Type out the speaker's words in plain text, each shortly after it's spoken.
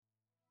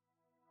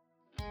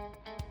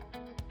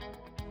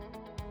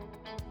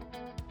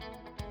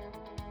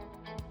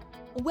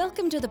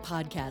Welcome to the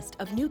podcast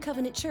of New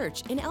Covenant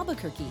Church in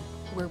Albuquerque,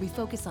 where we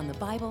focus on the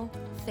Bible,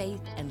 faith,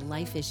 and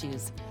life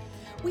issues.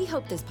 We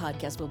hope this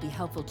podcast will be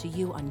helpful to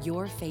you on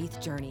your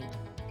faith journey.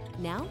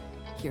 Now,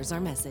 here's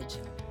our message.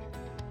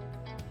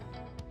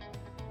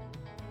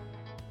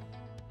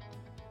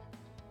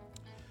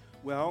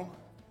 Well,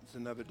 it's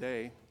another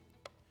day,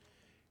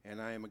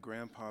 and I am a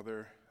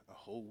grandfather a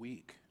whole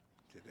week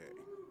today.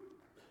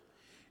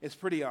 It's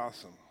pretty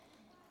awesome,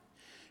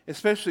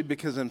 especially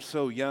because I'm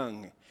so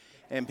young,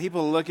 and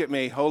people look at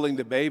me holding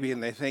the baby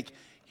and they think,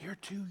 you're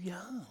too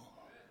young.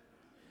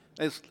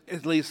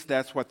 At least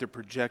that's what they're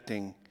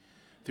projecting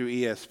through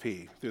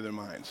ESP, through their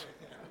minds.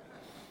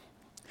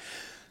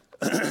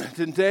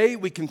 Today,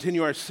 we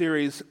continue our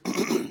series,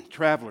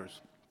 Travelers.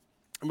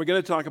 And we're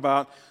going to talk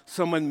about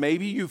someone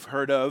maybe you've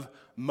heard of,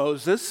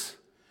 Moses.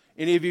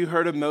 Any of you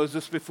heard of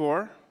Moses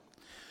before?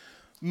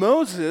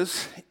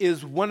 Moses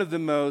is one of the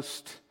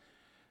most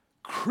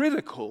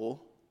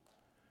critical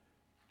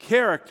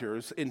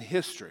characters in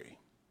history.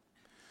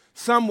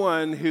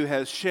 Someone who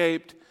has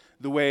shaped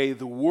the way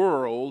the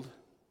world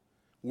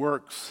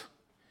works,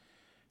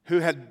 who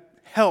had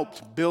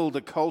helped build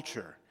a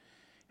culture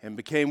and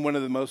became one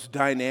of the most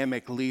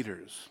dynamic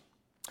leaders.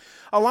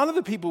 A lot of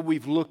the people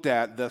we've looked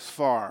at thus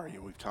far,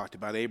 we've talked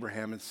about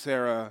Abraham and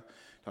Sarah,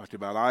 talked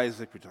about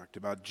Isaac, we talked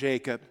about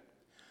Jacob.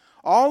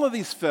 All of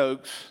these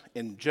folks,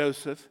 and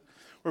Joseph,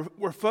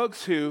 were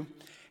folks who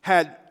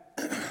had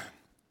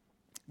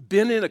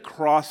been in a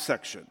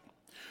cross-section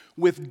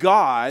with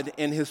God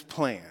and his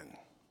plan.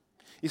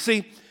 You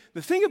see,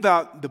 the thing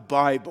about the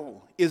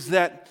Bible is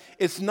that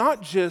it's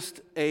not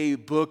just a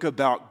book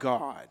about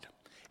God.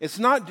 It's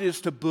not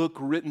just a book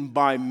written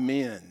by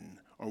men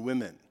or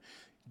women.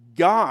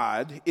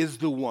 God is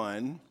the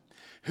one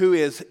who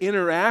is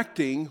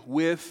interacting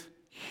with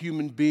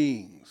human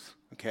beings,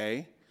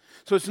 okay?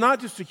 So it's not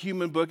just a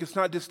human book. It's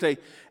not just a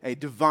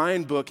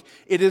divine book.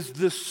 It is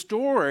the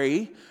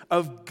story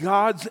of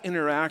God's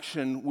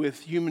interaction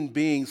with human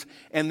beings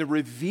and the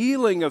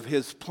revealing of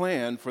his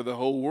plan for the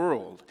whole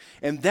world.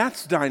 And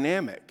that's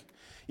dynamic.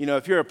 You know,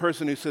 if you're a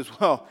person who says,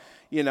 well,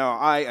 I'm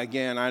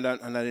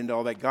not into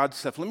all that God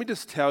stuff. Let me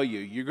just tell you,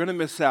 you're going to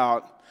miss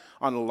out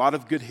on a lot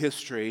of good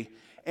history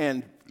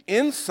and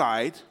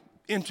insight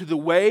into the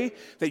way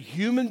that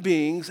human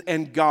beings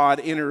and God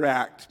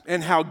interact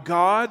and how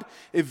God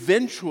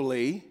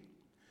eventually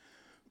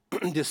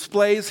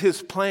displays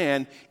his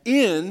plan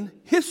in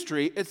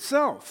history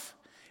itself.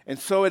 And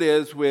so it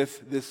is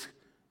with this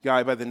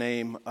guy by the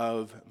name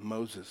of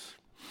Moses.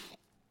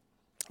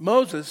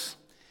 Moses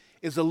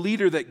is a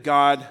leader that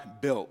God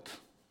built.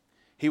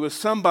 He was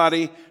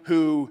somebody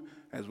who,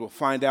 as we'll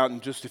find out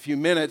in just a few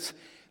minutes,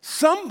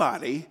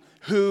 somebody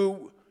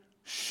who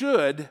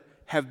should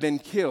have been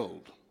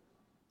killed.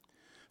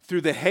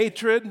 Through the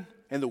hatred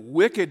and the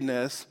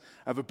wickedness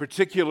of a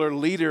particular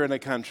leader in a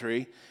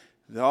country,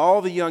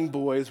 all the young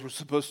boys were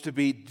supposed to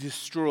be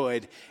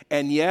destroyed.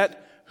 And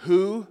yet,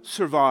 who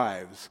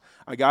survives?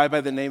 A guy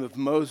by the name of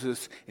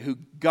Moses, who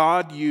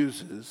God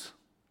uses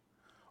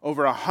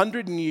over a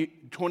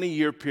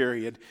 120-year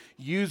period,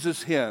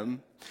 uses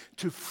him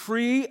to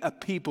free a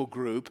people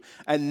group,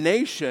 a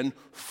nation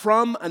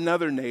from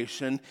another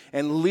nation,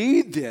 and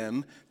lead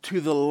them to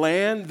the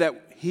land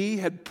that he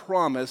had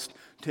promised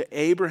to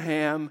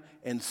Abraham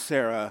and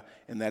Sarah,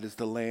 and that is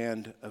the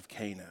land of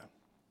Canaan.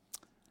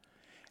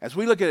 As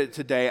we look at it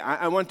today,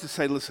 I want to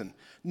say, listen,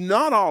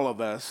 not all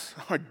of us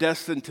are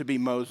destined to be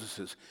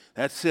Moseses.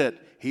 That's it.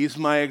 He's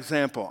my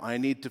example. I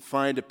need to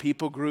find a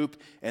people group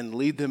and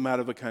lead them out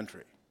of a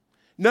country.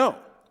 No.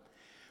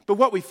 But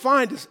what we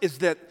find is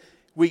that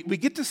we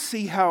get to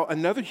see how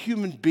another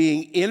human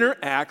being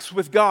interacts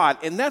with God,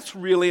 and that's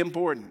really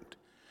important.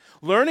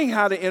 Learning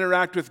how to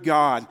interact with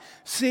God,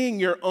 seeing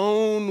your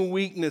own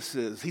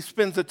weaknesses. He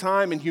spends the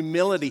time in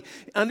humility,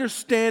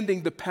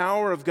 understanding the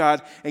power of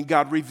God and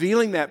God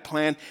revealing that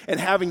plan and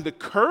having the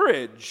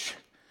courage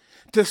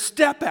to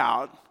step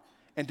out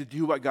and to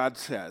do what God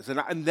says.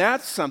 And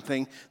that's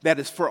something that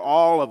is for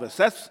all of us.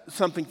 That's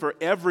something for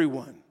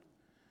everyone.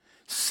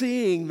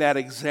 Seeing that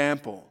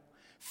example,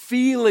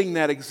 feeling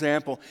that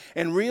example,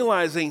 and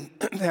realizing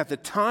that the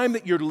time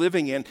that you're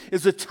living in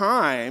is a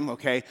time,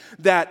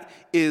 that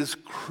is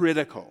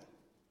critical.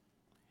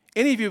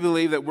 Any of you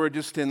believe that we're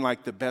just in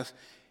like the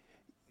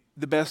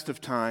best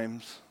of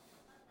times?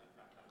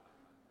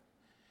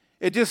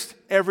 It just,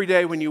 every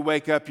day when you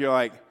wake up, you're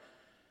like,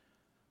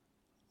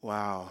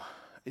 wow,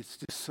 it's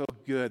just so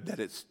good that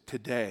it's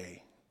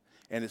today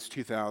and it's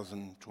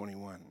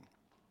 2021.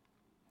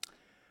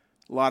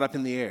 A lot up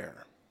in the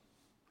air.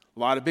 A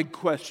lot of big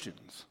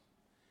questions.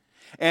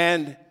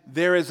 And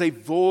there is a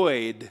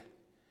void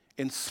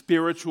in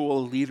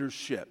spiritual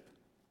leadership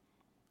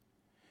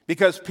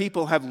because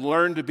people have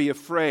learned to be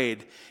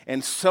afraid.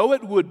 And so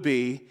it would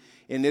be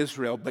in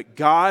Israel, but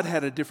God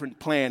had a different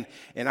plan.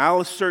 And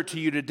I'll assert to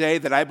you today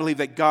that I believe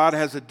that God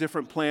has a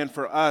different plan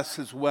for us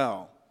as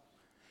well.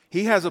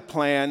 He has a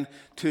plan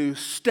to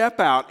step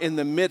out in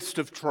the midst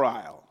of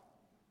trial,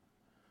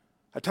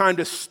 a time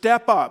to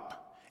step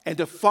up and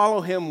to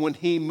follow him when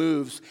he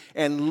moves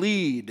and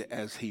lead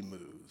as he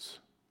moves.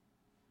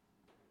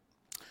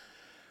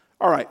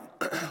 All right,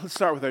 let's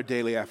start with our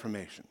daily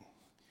affirmation.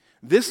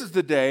 This is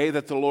the day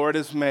that the Lord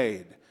has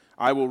made.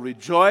 I will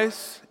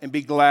rejoice and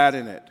be glad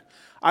in it.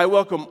 I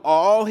welcome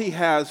all he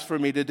has for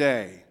me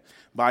today.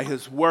 By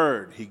his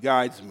word, he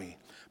guides me.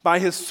 By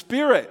his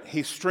spirit,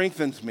 he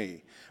strengthens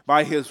me.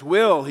 By his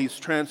will, he's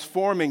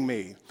transforming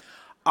me.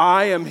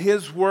 I am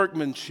his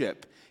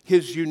workmanship,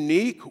 his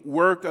unique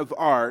work of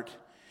art,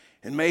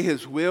 and may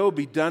his will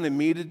be done in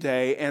me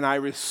today, and I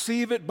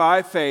receive it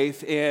by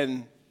faith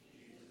in...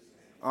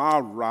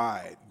 All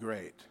right,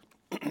 great.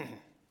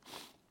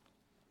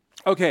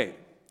 Okay,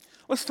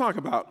 let's talk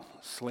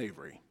about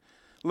slavery.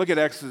 Look at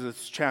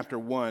Exodus chapter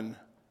 1,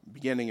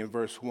 beginning in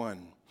verse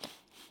 1.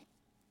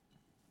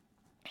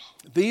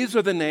 These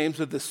are the names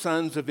of the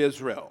sons of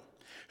Israel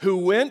who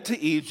went to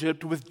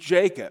Egypt with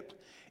Jacob,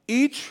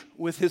 each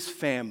with his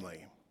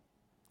family.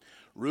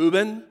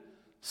 Reuben,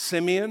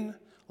 Simeon,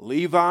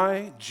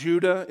 Levi,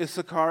 Judah,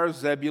 Issachar,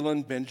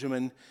 Zebulun,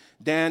 Benjamin,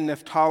 Dan,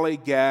 Naphtali,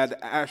 Gad,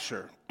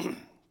 Asher.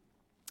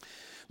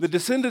 The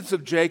descendants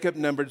of Jacob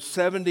numbered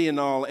 70 in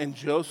all, and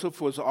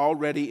Joseph was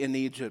already in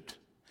Egypt.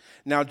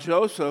 Now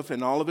Joseph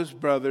and all of his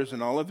brothers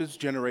and all of his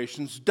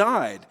generations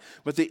died,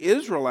 but the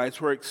Israelites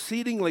were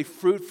exceedingly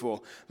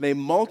fruitful. They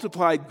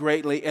multiplied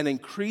greatly and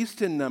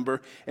increased in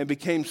number and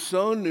became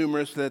so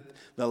numerous that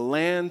the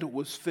land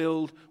was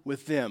filled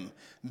with them.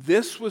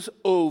 This was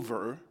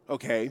over,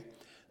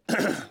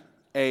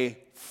 a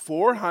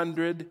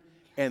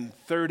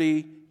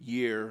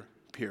 430-year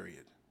period.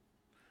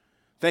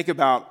 Think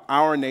about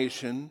our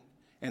nation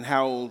and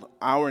how old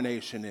our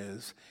nation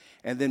is,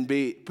 and then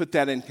put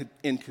that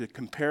into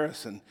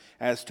comparison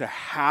as to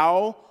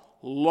how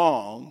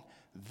long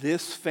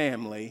this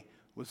family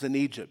was in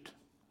Egypt.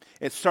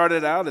 It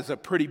started out as a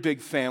pretty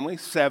big family,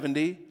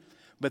 70,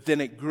 but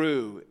then it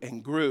grew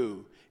and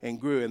grew and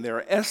grew. And there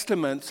are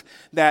estimates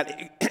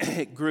that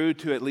it grew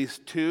to at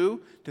least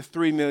 2 to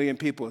 3 million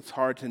people. It's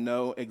hard to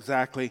know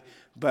exactly,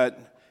 but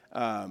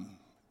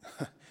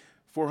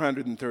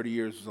 430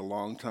 years is a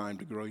long time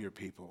to grow your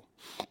people.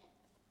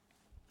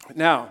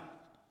 Now,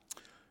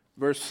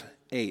 verse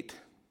 8.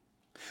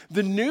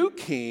 The new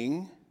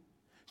king,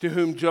 to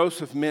whom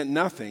Joseph meant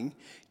nothing,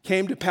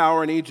 came to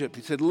power in Egypt.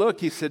 He said,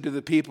 "Look," he said to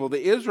the people,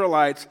 "the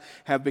Israelites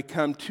have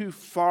become too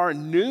far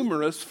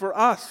numerous for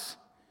us.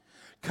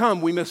 Come,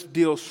 we must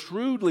deal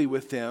shrewdly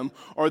with them,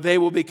 or they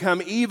will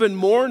become even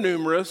more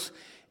numerous.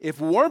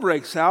 If war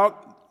breaks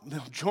out,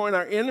 they'll join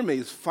our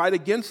enemies, fight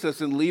against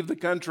us, and leave the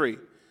country."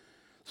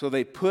 So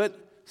they put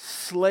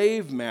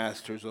slave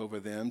masters over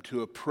them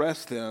to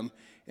oppress them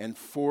and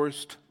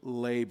forced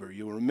labor.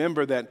 You'll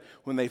remember that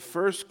when they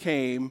first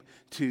came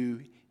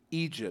to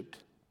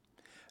Egypt,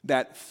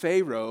 that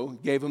Pharaoh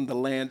gave them the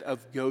land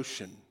of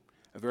Goshen,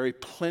 a very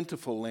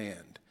plentiful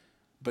land.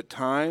 But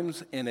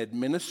times and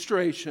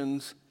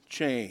administrations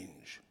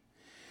change.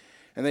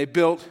 And they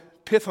built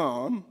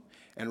Pithom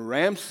and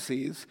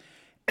Ramses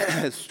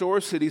as store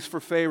cities for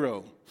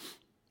Pharaoh.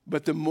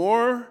 But the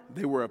more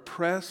they were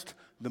oppressed,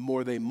 the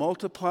more they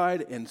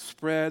multiplied and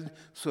spread,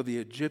 so the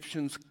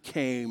Egyptians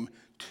came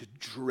to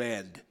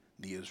dread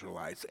the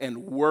Israelites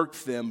and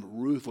worked them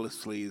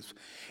ruthlessly,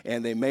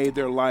 and they made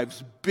their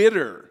lives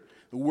bitter.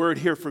 The word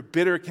here for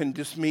bitter can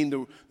just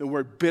mean the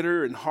word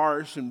bitter and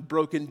harsh and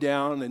broken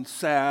down and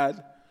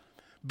sad,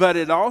 but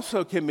it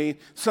also can mean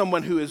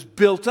someone who is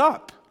built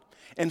up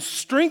and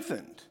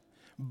strengthened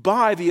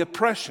by the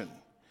oppression.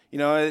 You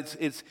know,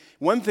 it's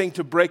one thing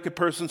to break a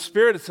person's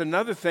spirit. It's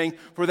another thing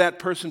for that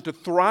person to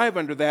thrive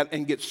under that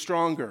and get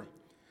stronger.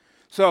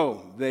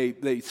 So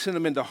they sent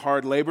them into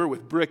hard labor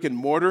with brick and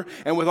mortar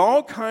and with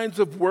all kinds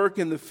of work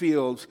in the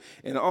fields.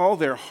 In all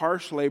their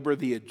harsh labor,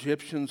 the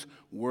Egyptians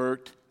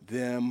worked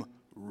them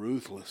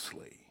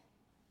ruthlessly.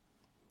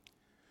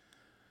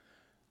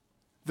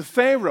 The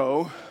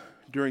Pharaoh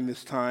during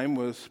this time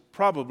was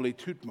probably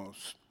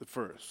Thutmose the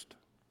first.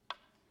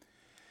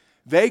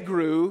 They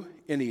grew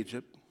in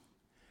Egypt,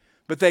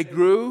 but they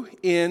grew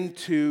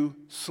into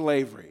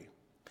slavery.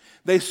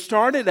 They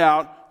started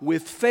out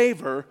with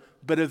favor,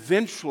 but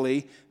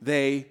eventually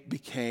they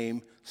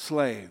became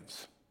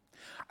slaves.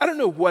 I don't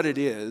know what it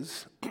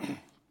is,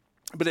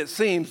 but it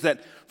seems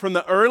that from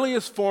the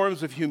earliest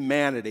forms of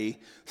humanity,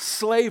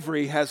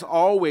 slavery has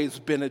always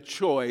been a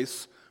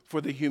choice for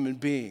the human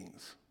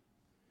beings.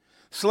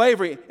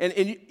 Slavery,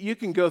 and you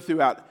can go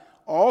throughout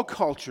all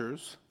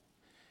cultures,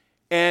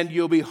 and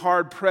you'll be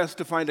hard-pressed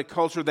to find a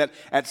culture that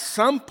at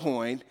some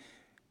point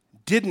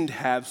didn't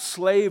have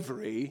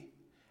slavery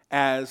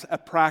as a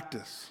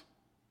practice.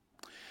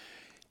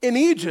 In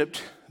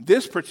Egypt,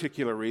 this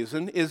particular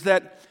reason is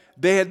that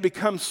they had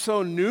become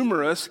so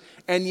numerous,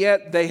 and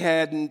yet they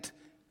hadn't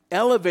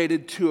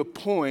elevated to a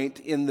point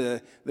in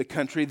the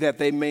country that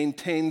they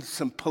maintained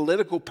some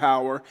political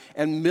power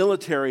and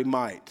military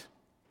might.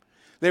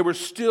 They were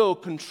still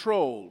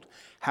controlled.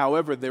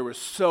 However, there were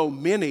so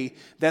many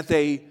that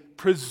they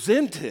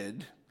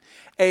presented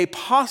a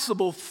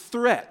possible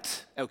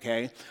threat,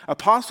 a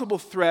possible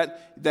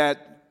threat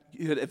that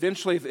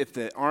eventually, if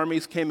the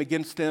armies came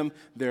against them,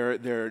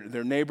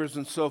 their neighbors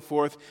and so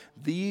forth,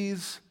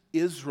 these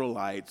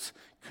Israelites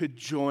could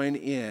join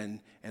in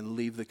and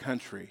leave the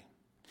country.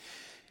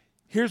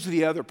 Here's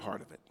the other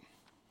part of it.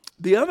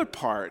 The other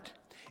part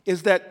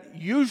is that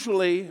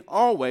usually,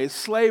 always,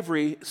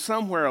 slavery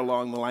somewhere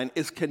along the line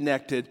is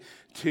connected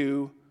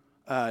to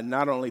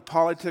not only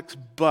politics,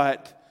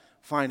 but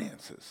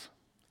finances,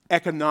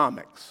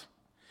 economics.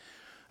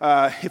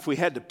 If we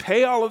had to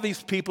pay all of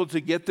these people to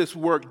get this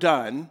work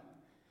done,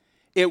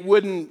 we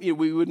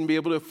wouldn't be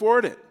able to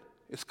afford it.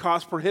 It's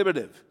cost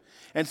prohibitive.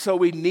 And so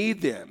we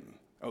need them,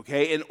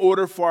 okay, in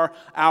order for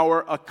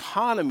our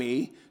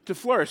economy to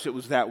flourish. It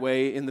was that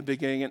way in the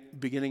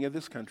beginning of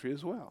this country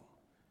as well.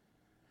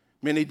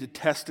 Many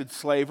detested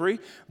slavery,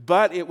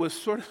 but it was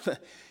sort of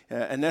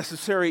a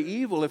necessary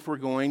evil if we're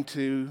going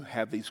to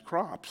have these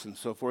crops and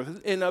so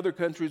forth. In other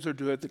countries are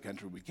do it, the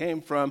country we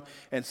came from,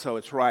 and so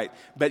it's right.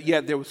 But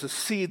yet there was a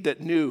seed that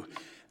knew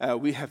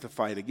we have to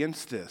fight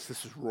against this.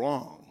 This is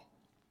wrong.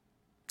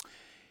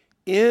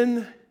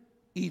 In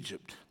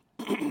Egypt,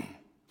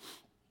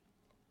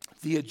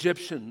 the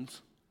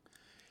Egyptians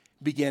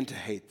began to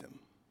hate them.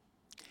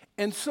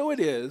 And so it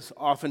is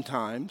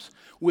oftentimes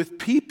with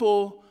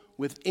people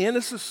within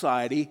a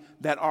society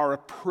that are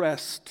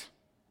oppressed.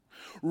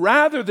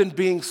 Rather than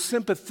being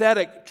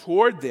sympathetic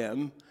toward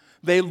them,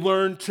 they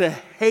learn to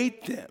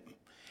hate them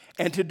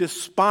and to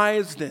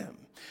despise them.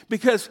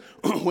 Because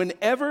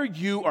whenever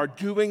you are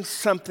doing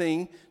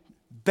something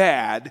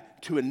bad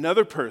to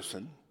another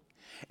person,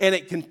 and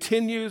it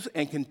continues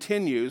and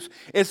continues,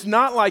 it's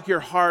not like your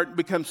heart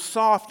becomes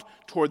soft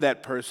toward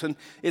that person.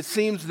 It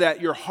seems that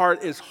your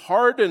heart is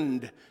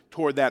hardened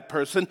toward that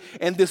person,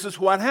 and this is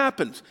what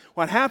happens.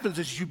 What happens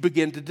is you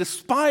begin to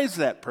despise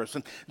that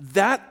person.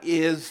 That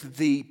is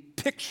the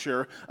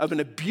picture of an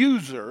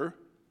abuser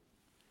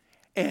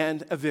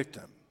and a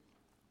victim.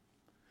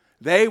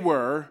 They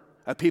were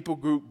a people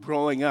group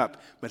growing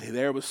up, but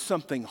there was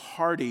something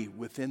hardy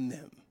within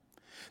them,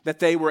 that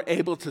they were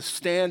able to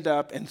stand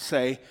up and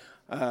say,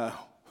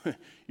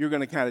 you're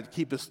going to kind of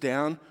keep us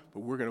down, but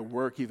we're going to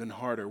work even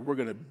harder. We're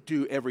going to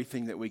do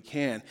everything that we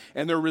can.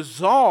 And their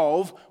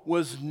resolve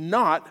was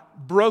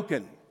not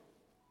broken.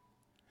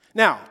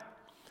 Now,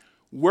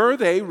 were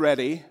they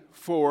ready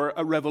for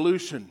a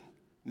revolution?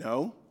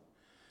 No.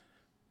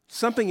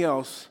 Something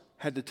else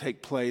had to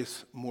take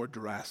place more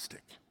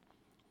drastic.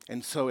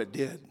 And so it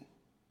did.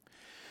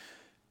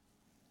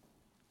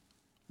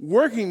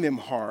 Working them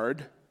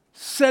hard,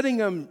 setting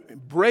them,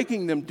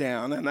 breaking them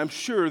down, and I'm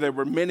sure there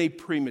were many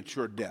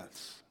premature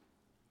deaths,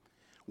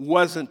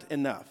 wasn't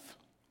enough.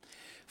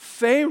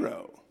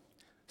 Pharaoh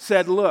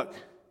said, look,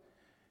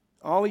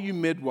 all of you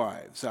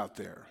midwives out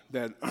there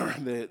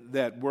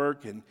that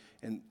work and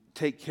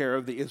take care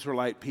of the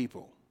Israelite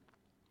people,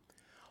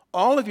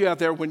 all of you out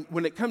there,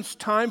 when it comes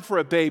time for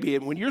a baby,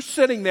 and when you're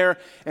sitting there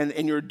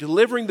and you're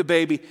delivering the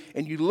baby,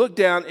 and you look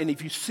down, and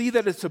if you see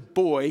that it's a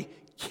boy,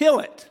 kill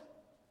it.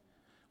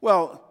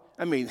 Well,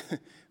 I mean,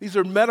 these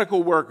are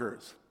medical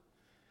workers.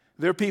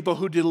 They're people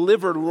who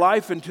deliver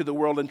life into the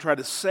world and try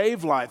to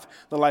save life,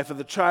 the life of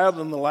the child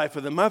and the life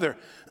of the mother.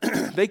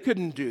 They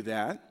couldn't do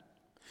that.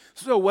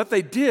 So what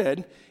they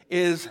did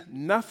is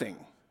nothing.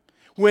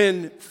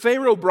 When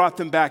Pharaoh brought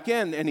them back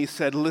in and he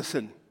said,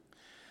 listen,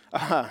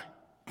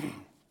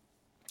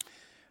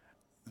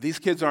 these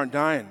kids aren't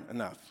dying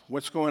enough.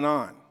 What's going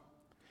on?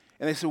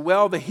 And they said,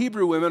 well, the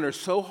Hebrew women are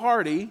so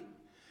hardy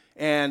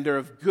and they're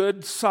of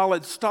good,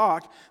 solid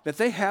stock that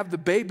they have the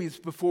babies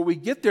before we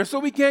get there, so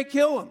we can't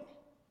kill them.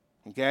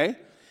 Okay?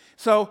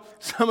 So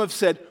some have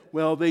said,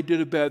 well, they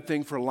did a bad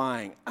thing for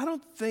lying. I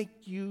don't think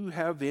you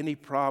have any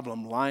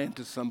problem lying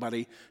to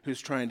somebody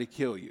who's trying to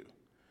kill you.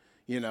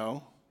 You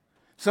know?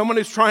 Someone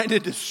who's trying to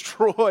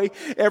destroy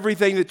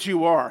everything that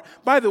you are.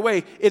 By the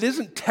way, it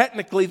isn't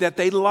technically that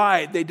they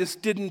lied. They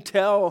just didn't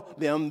tell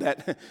them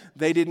that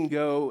they didn't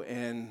go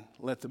and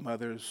let the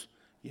mothers,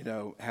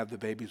 have the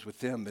babies with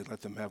them. They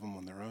let them have them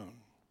on their own.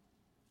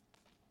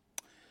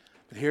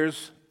 But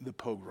here's the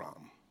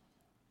pogrom.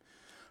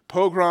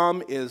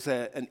 Pogrom is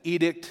an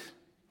edict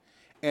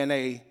and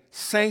a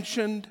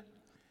sanctioned,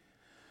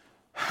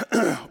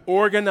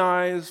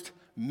 organized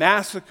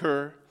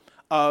massacre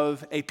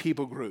of a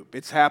people group.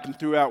 It's happened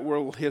throughout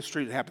world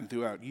history. It happened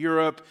throughout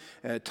Europe,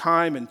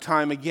 time and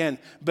time again.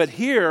 But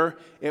here,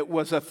 it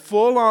was a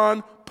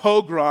full-on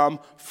pogrom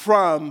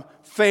from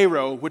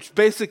Pharaoh, which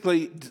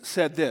basically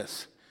said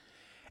this: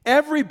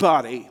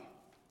 everybody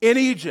in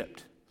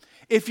Egypt,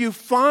 if you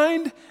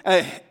find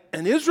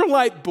an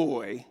Israelite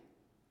boy,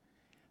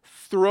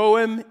 throw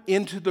him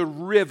into the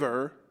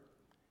river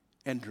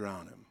and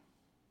drown him.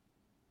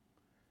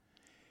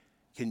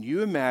 Can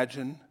you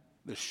imagine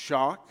the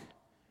shock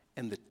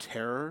and the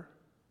terror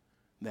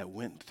that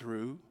went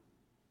through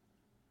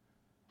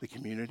the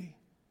community?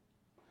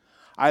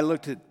 I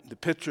looked at the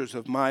pictures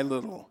of my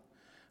little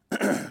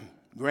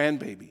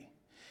grandbaby,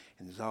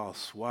 and he's all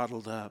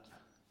swaddled up,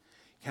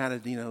 kind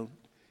of,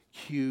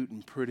 cute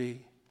and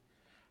pretty.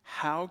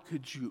 How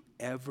could you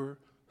ever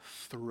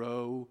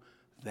throw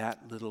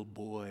that little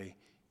boy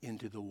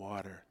into the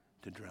water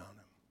to drown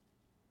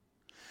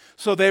him.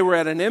 So they were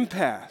at an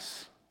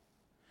impasse.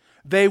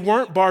 They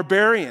weren't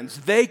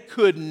barbarians. They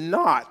could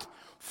not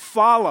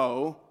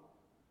follow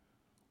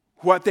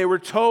what they were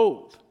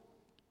told.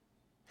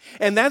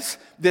 And that's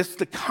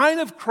the kind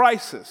of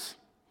crisis,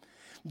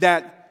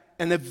 that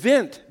an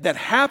event that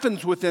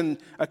happens within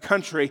a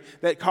country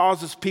that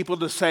causes people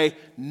to say,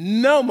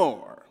 no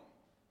more.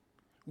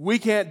 We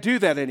can't do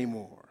that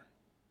anymore.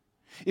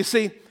 You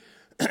see,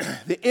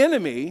 the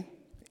enemy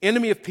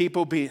of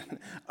people being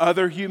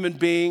other human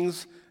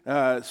beings,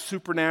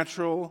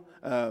 supernatural,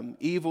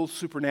 evil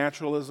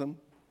supernaturalism,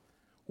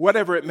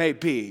 whatever it may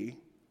be,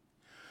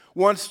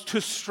 wants to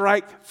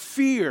strike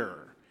fear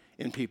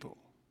in people.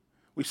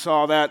 We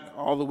saw that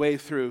all the way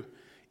through,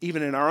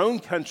 even in our own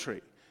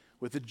country,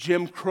 with the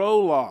Jim Crow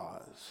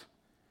laws.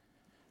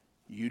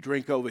 You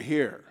drink over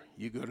here.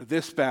 You go to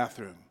this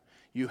bathroom.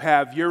 You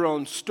have your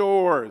own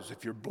stores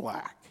if you're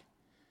black.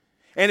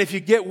 And if you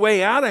get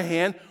way out of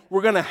hand,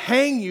 we're going to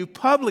hang you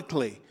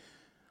publicly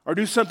or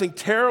do something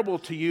terrible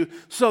to you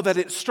so that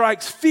it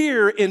strikes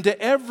fear into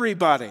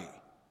everybody.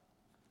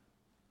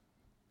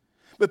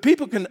 But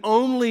people can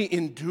only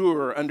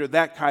endure under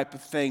that type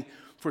of thing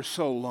for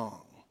so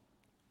long.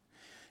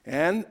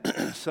 And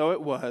so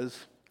it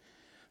was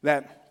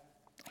that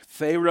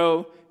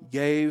Pharaoh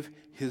gave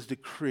his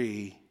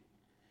decree,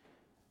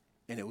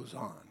 and it was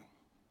on.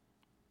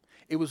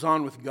 It was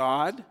on with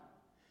God,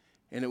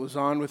 and it was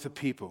on with the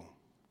people.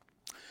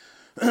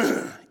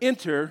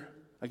 Enter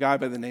a guy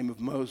by the name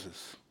of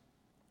Moses.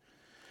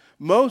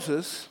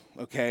 Moses,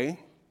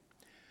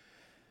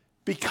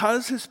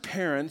 because his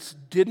parents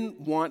didn't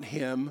want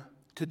him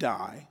to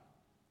die,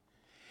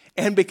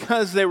 and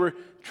because they were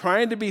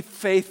trying to be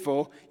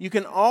faithful, you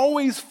can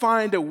always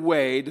find a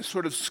way to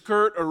sort of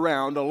skirt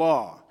around a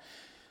law.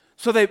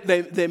 So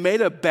they made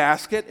a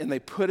basket, and they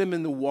put him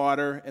in the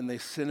water, and they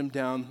sent him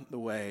down the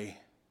way.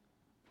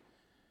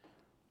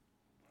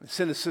 They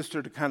sent a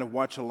sister to kind of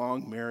watch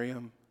along,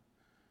 Miriam.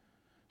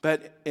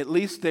 But at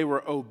least they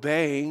were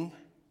obeying.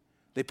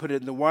 They put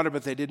it in the water,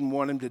 but they didn't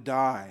want him to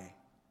die.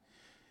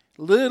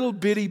 Little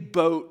bitty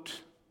boat.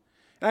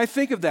 And I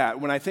think of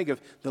that when I think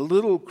of the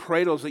little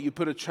cradles that you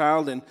put a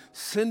child in,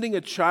 sending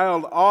a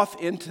child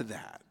off into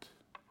that.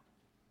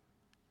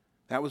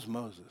 That was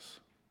Moses.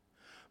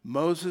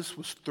 Moses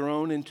was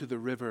thrown into the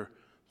river,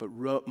 but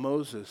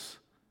Moses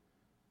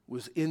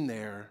was in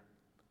there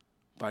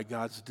by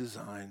God's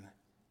design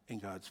and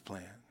God's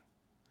plan.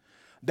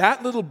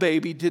 That little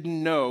baby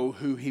didn't know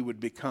who he would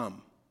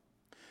become.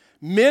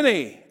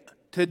 Many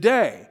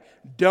today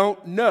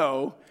don't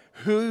know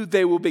who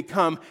they will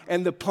become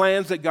and the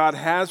plans that God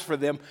has for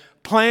them.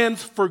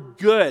 Plans for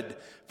good,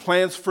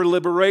 plans for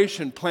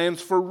liberation, plans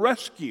for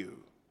rescue.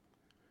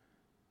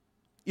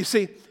 You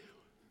see,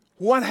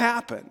 what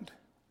happened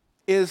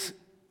is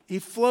he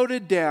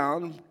floated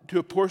down to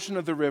a portion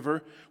of the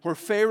river where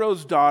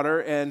Pharaoh's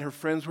daughter and her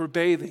friends were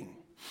bathing.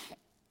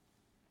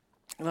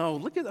 Oh,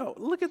 look at,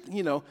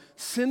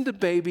 send a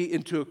baby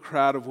into a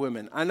crowd of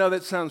women. I know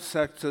that sounds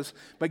sexist,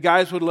 but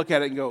guys would look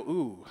at it and go,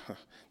 ooh,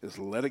 just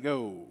let it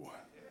go.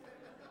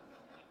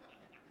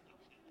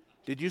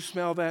 Did you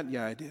smell that?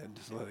 Yeah, I did.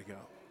 Just let it go.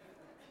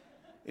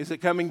 Is it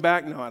coming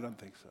back? No, I don't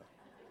think so.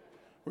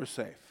 We're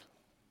safe.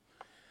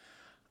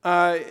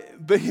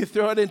 But you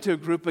throw it into a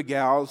group of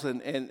gals,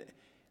 and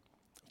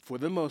for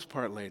the most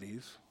part,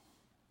 ladies,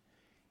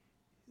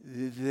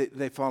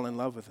 they fall in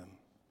love with him.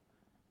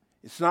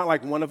 It's not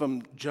like one of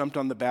them jumped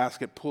on the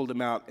basket, pulled him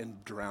out,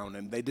 and drowned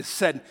him. They just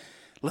said,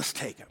 let's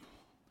take him.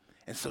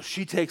 And so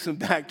she takes him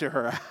back to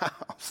her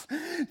house,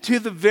 to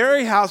the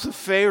very house of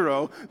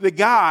Pharaoh, the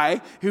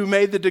guy who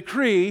made the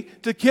decree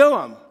to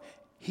kill him.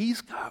 He's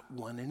got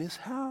one in his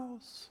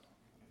house.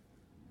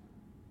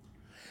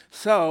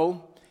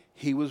 So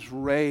he was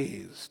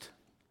raised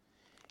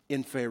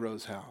in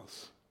Pharaoh's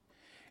house,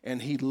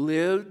 and he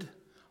lived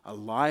a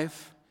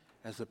life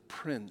as a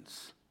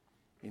prince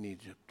in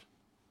Egypt.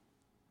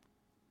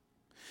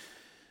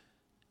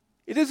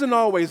 It isn't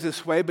always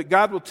this way, but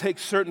God will take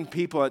certain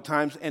people at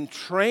times and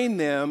train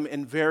them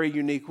in very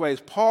unique ways.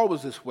 Paul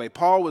was this way.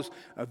 Paul was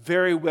a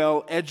very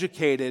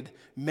well-educated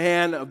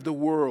man of the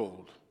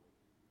world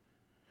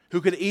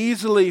who could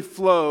easily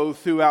flow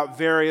throughout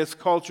various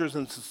cultures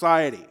and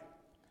society.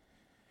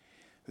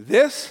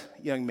 This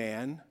young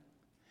man,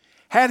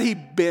 had he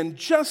been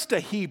just a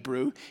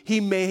Hebrew,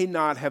 he may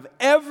not have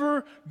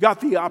ever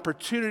got the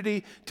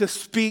opportunity to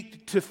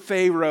speak to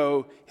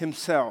Pharaoh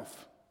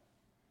himself.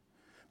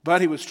 But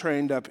he was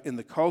trained up in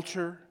the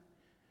culture,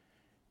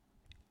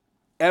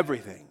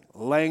 everything,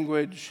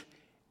 language,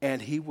 and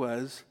he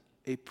was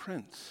a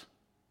prince.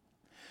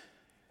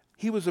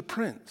 He was a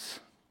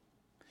prince.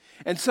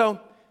 And so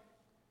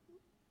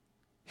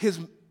his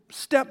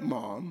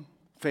stepmom,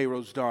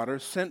 Pharaoh's daughter,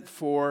 sent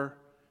for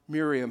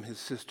Miriam, his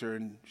sister,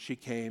 and she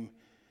came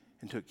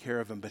and took care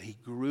of him, but he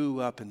grew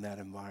up in that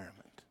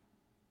environment.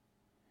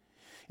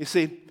 You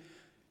see,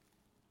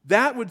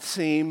 that would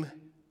seem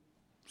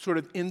sort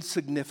of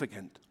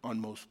insignificant on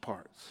most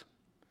parts.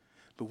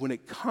 But when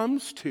it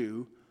comes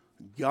to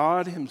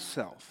God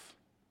himself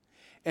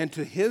And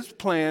to his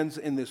plans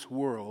in this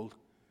world,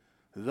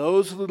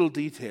 those little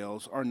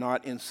details are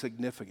not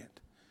insignificant.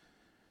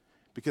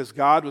 Because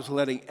God was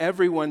letting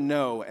everyone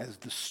know as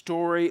the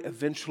story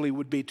eventually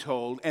would be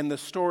told, and the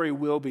story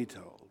will be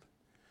told,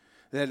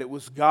 that it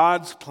was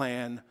God's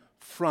plan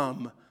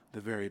from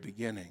the very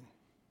beginning.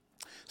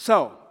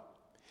 So,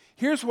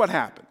 here's what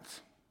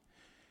happens.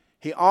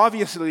 He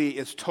obviously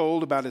is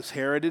told about his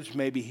heritage.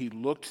 Maybe he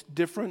looked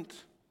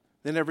different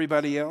than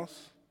everybody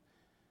else,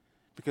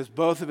 because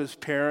both of his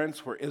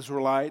parents were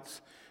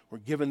Israelites, were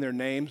given their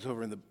names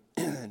over in the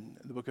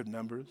book of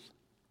Numbers.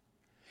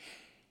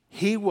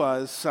 He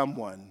was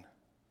someone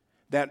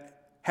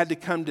that had to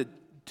come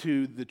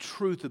to the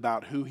truth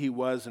about who he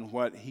was and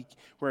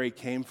where he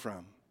came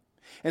from.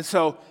 And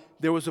so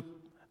there was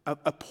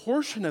a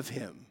portion of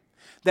him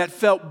that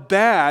felt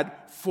bad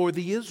for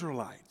the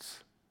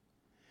Israelites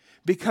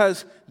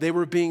because they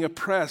were being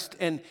oppressed,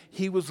 and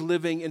he was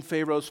living in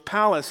Pharaoh's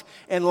palace.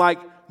 And like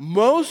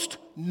most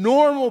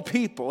normal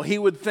people, he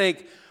would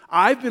think,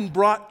 I've been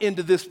brought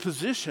into this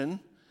position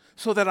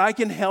so that I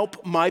can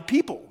help my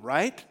people,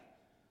 right?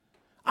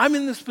 I'm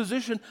in this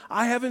position.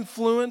 I have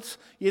influence.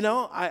 You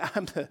know,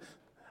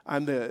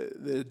 I'm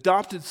the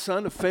adopted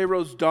son of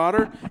Pharaoh's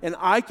daughter, and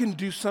I can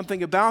do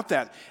something about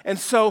that. And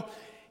so,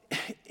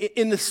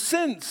 in the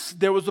sense,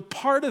 there was a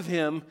part of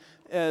him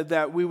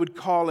that we would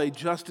call a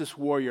justice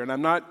warrior. And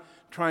I'm not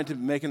trying to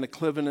make an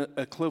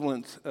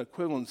equivalency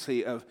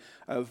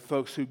of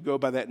folks who go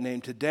by that name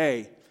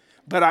today.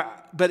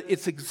 But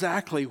it's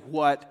exactly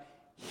what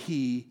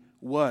he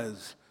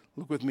was.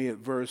 Look with me at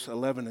verse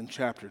 11 in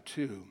chapter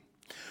 2.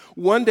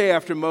 One day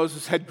after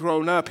Moses had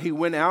grown up, he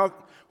went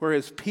out where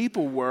his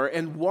people were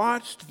and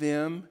watched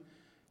them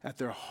at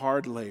their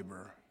hard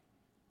labor.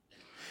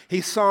 He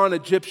saw an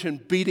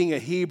Egyptian beating a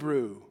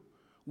Hebrew,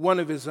 one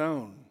of his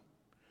own.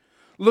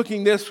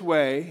 Looking this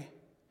way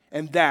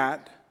and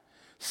that,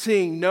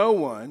 seeing no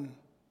one,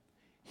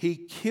 he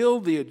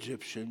killed the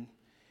Egyptian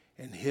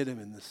and hid him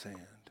in the sand.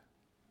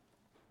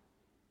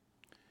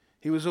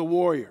 He was a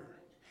warrior.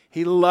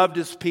 He loved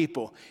his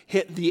people.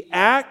 The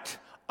act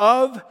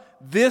of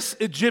this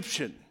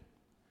Egyptian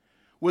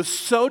was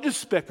so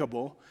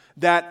despicable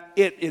that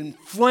it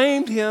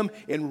inflamed him,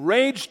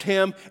 enraged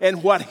him,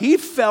 and what he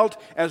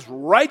felt as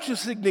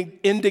righteous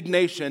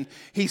indignation,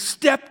 he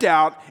stepped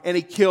out and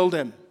he killed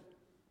him.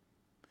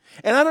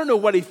 And I don't know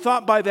what he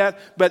thought by that,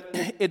 but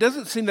it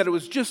doesn't seem that it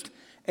was just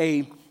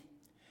a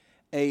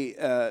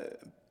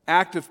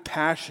act of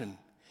passion.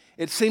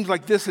 It seems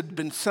like this had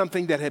been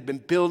something that had been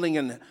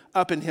building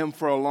up in him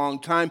for a long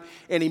time,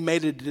 and he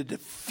made a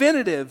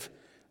definitive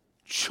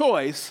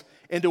choice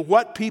into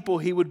what people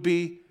he would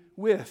be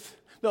with.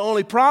 The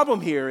only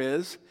problem here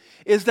is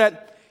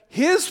that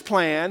his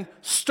plan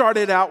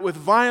started out with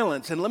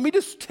violence. And let me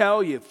just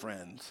tell you,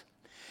 friends,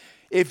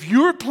 if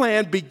your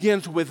plan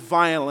begins with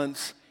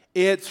violence,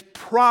 it's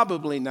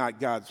probably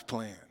not God's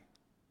plan.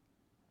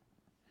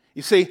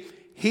 You see,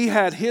 he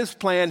had his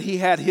plan, he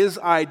had his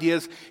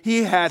ideas,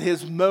 he had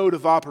his mode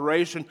of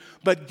operation,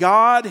 but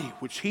God,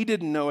 which he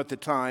didn't know at the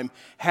time,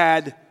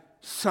 had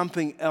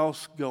something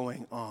else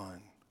going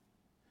on.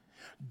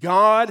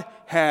 God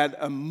had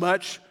a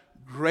much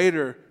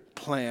greater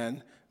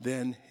plan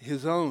than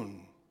his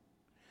own.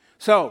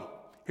 So,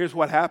 here's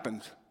what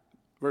happens.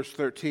 Verse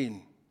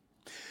 13.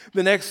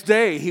 The next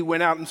day, he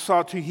went out and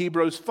saw two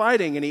Hebrews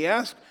fighting, and he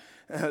asked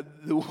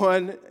the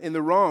one in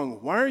the wrong,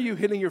 "Why are you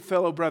hitting your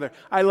fellow brother?"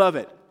 I love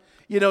it.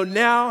 You know,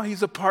 now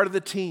he's a part of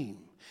the team.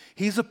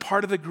 He's a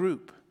part of the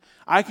group.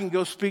 I can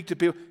go speak to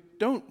people.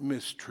 Don't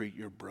mistreat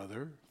your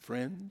brother,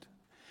 friend.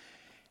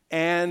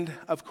 And,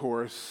 of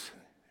course,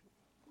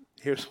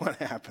 here's what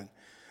happened.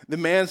 The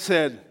man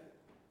said,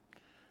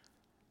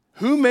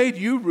 "Who made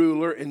you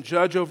ruler and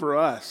judge over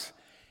us?"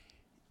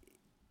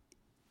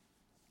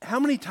 How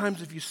many times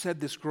have you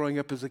said this growing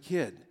up as a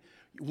kid?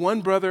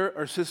 One brother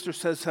or sister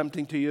says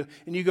something to you,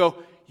 and you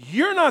go,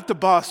 "You're not the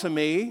boss of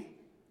me."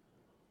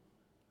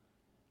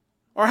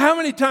 Or how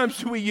many times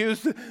do we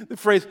use the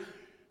phrase,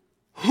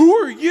 "Who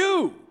are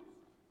you?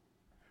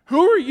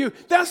 Who are you?"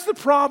 That's the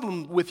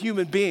problem with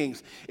human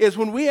beings, is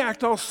when we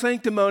act all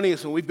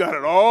sanctimonious and we've got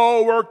it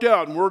all worked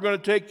out and we're going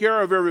to take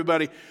care of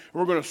everybody,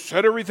 we're going to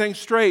set everything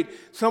straight.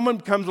 Someone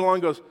comes along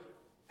and goes,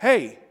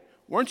 "Hey,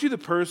 weren't you the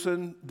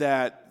person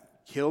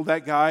that killed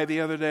that guy the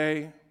other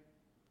day?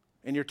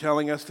 And you're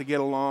telling us to get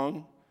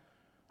along?"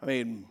 I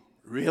mean,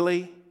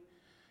 really?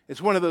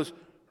 It's one of those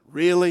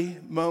really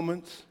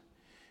moments.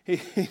 He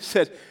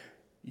said,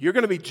 "You're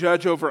going to be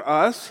judge over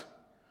us?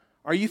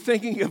 Are you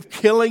thinking of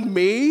killing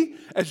me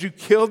as you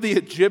killed the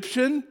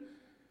Egyptian?"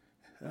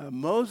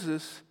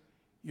 Moses,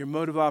 your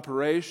mode of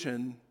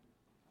operation,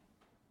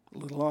 a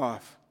little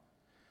off.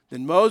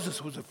 Then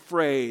Moses was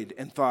afraid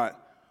and thought,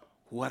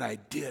 "What I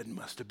did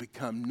must have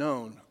become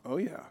known." Oh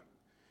yeah.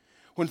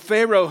 When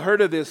Pharaoh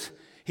heard of this,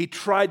 he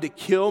tried to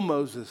kill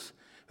Moses.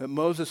 But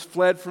Moses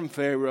fled from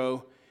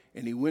Pharaoh,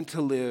 and he went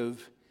to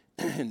live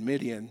in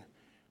Midian,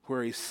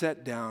 where he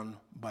sat down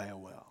by a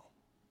well.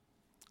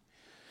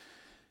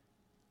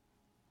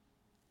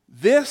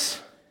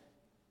 This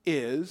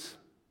is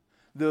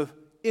the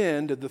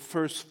end of the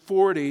first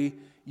 40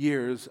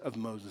 years of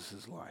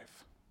Moses'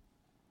 life.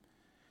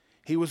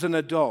 He was an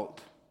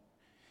adult.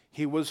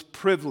 He was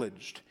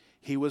privileged.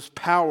 He was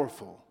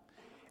powerful.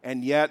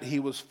 And yet he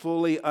was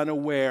fully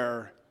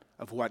unaware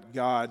of what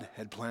God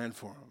had planned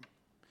for him.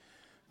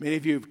 Many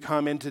of you have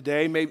come in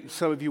today, maybe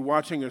some of you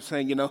watching are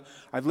saying,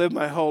 I've lived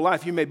my whole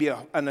life. You may be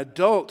an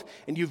adult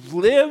and you've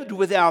lived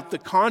without the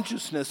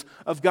consciousness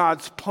of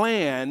God's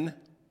plan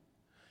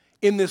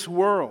in this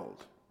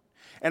world.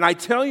 And I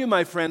tell you,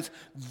 my friends,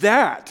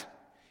 that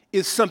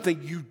is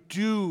something you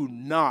do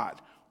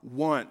not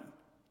want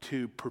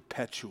to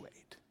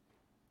perpetuate.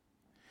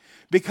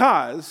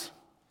 Because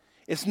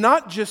it's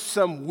not just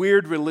some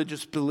weird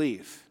religious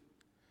belief,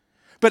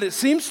 but it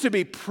seems to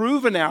be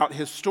proven out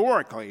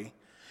historically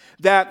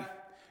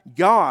that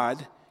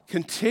God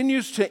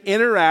continues to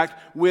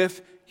interact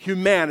with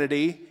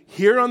humanity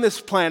here on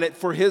this planet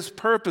for his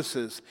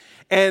purposes.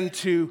 And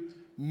to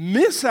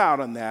miss out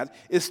on that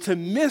is to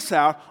miss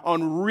out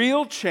on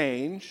real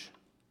change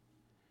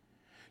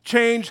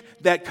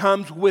that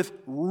comes with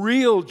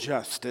real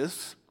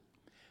justice,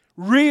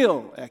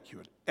 real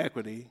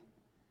equity,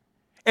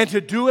 and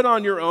to do it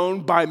on your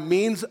own by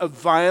means of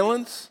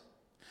violence,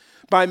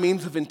 by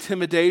means of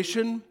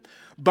intimidation,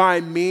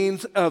 by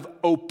means of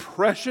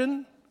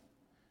oppression.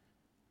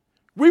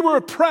 We were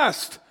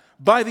oppressed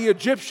by the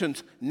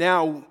Egyptians.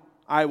 Now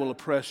I will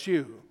oppress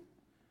you.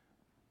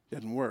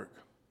 Didn't work.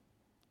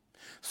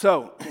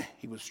 So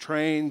he was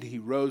trained, he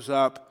rose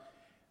up,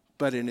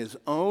 but in his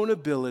own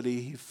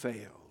ability he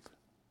failed.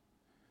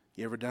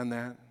 You ever done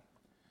that?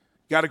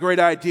 Got a great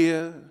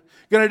idea,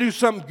 going to do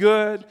something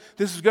good,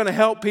 this is going to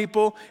help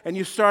people, and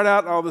you start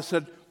out and all of a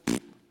sudden,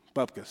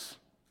 bupkis.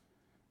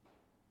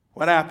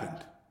 What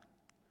happened?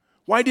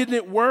 Why didn't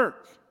it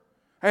work?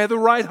 I had the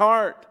right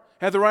heart,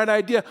 I had the right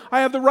idea,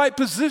 I had the right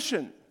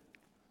position.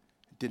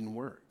 It didn't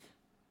work.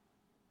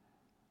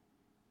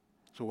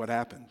 So what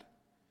happened?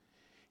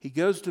 He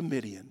goes to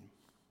Midian,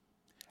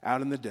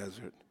 out in the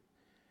desert,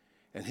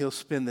 and he'll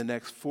spend the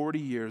next 40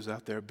 years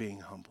out there being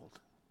humbled.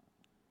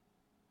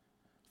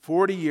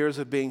 40 years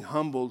of being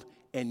humbled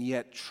and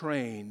yet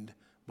trained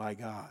by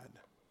God.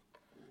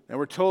 Now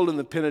we're told in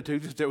the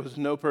Pentateuch that there was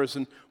no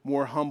person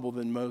more humble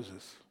than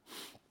Moses.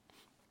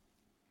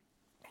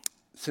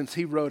 Since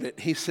he wrote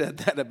it, he said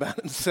that about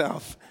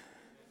himself.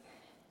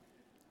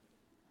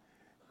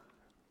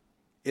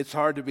 It's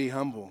hard to be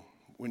humble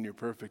when you're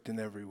perfect in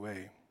every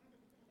way.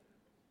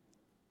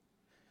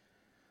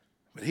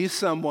 But he's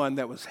someone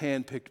that was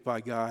handpicked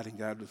by God, and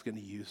God was going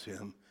to use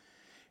him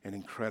in an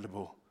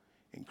incredible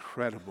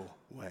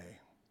way.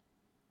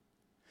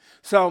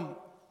 So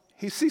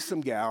he sees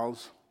some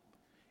gals,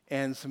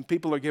 and some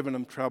people are giving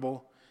him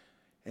trouble,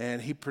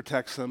 and he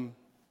protects them.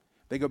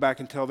 They go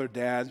back and tell their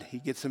dad. He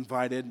gets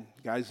invited.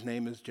 The guy's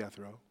name is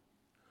Jethro.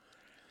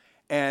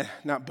 And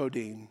not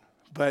Bodine,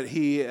 but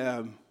he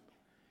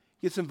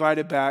gets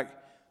invited back.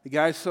 The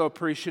guy's so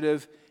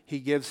appreciative, he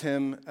gives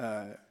him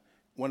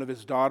one of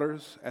his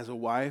daughters as a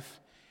wife,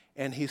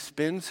 and he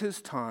spends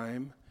his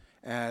time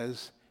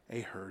as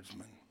a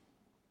herdsman.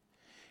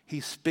 He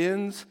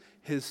spends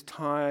his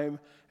time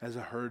as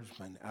a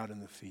herdsman out in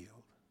the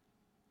field.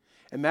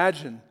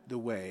 Imagine the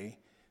way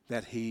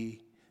that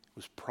he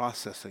was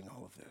processing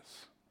all of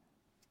this.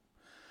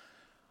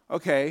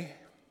 Okay,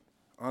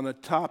 on the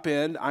top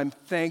end, I'm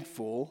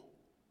thankful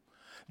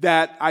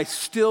that I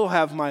still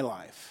have my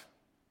life,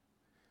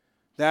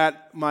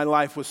 that my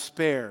life was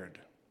spared.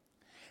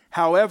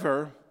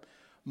 However,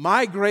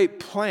 my great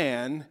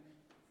plan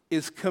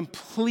is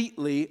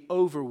completely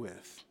over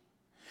with.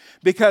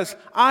 Because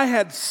I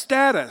had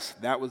status.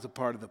 That was a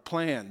part of the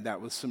plan. That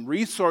was some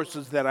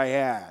resources that I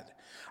had.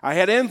 I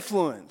had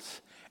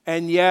influence.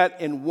 And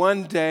yet, in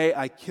one day,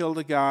 I killed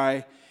a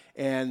guy,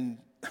 and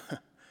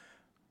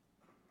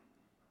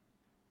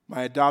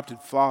my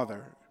adopted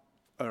father,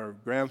 or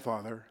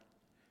grandfather,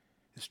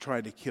 is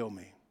trying to kill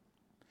me.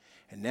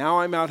 And now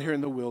I'm out here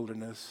in the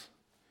wilderness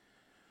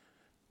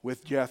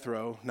with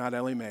Jethro, not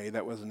Ellie Mae,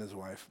 that wasn't his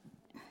wife.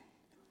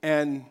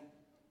 And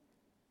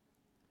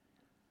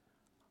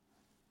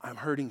I'm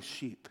herding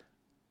sheep.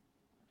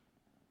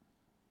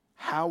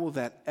 How will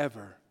that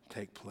ever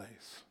take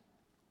place?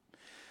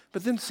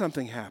 But then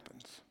something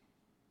happens.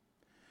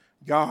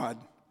 God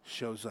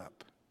shows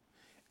up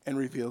and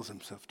reveals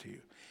himself to you.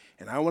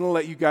 And I want to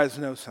let you guys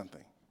know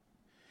something.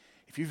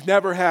 If you've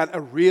never had a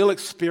real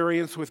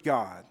experience with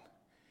God,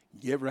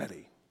 get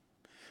ready.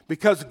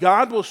 Because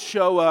God will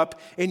show up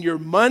in your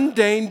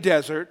mundane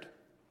desert.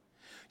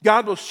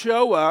 God will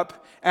show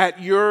up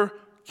at your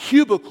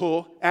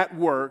cubicle at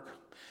work.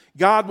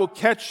 God will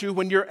catch you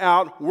when you're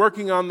out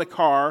working on the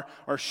car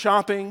or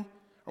shopping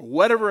or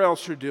whatever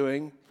else you're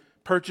doing,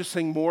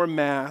 purchasing more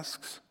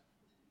masks.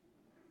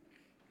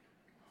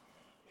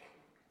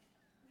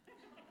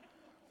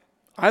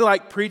 I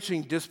like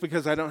preaching just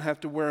because I don't have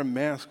to wear a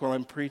mask while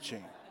I'm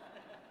preaching.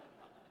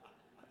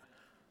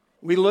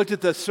 We looked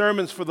at the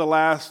sermons for the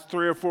last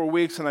 3 or 4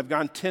 weeks, and I've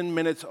gone 10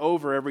 minutes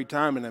over every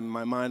time, and in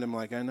my mind I'm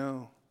like, I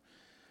know,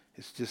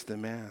 it's just the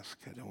mask.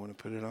 I don't want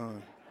to put it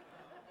on.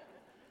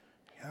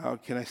 How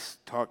can I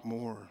talk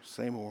more,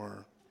 say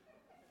more?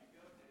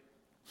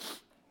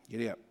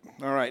 Giddy up.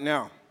 All right,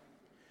 now.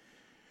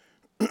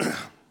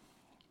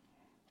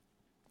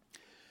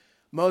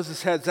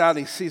 Moses heads out and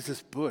he sees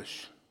this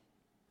bush.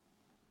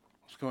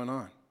 What's going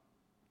on?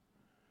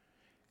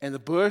 And the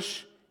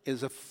bush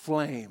is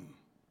aflame.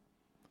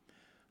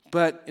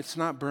 But it's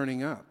not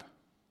burning up.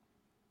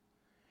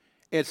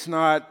 It's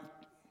not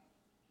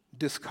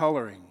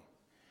discoloring.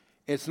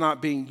 It's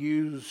not being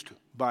used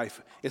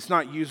it's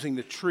not using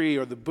the tree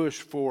or the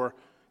bush for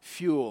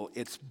fuel.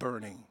 It's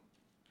burning.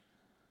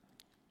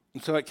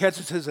 And so it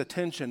catches his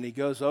attention. He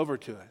goes over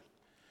to it.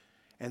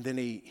 And then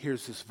he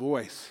hears this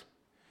voice.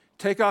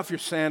 Take off your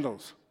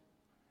sandals.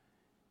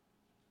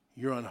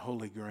 You're on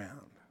holy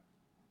ground.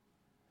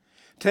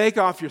 Take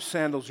off your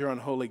sandals. You're on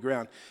holy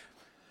ground.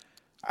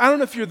 I don't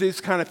know if you're these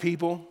kind of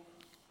people,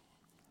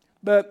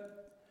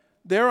 but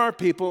there are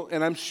people,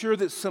 and I'm sure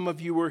that some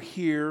of you were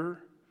here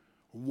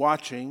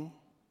watching,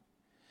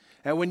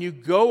 and when you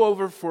go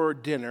over for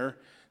dinner,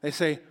 they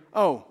say,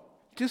 oh,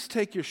 just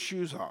take your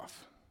shoes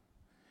off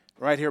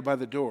right here by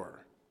the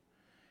door.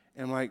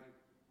 And I'm like,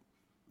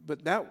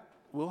 but that,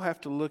 we'll have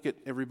to look at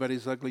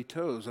everybody's ugly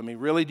toes. I mean,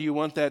 really, do you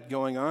want that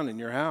going on in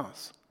your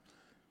house?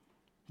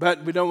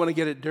 But we don't want to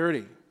get it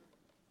dirty.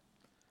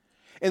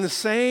 In the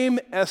same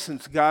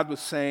essence, God was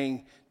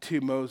saying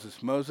to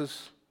Moses,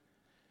 Moses,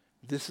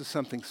 this is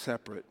something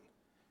separate,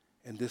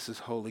 and this is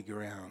holy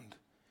ground.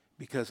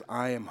 Because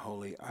I am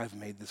holy, I've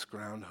made this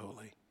ground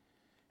holy,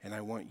 and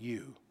I want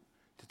you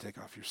to take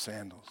off your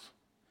sandals.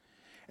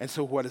 And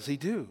so what does he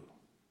do?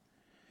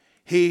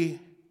 He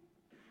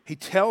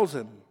tells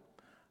him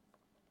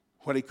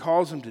what he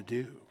calls him to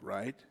do,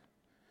 right?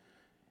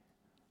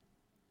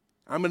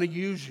 I'm going to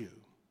use you.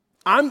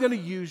 I'm going to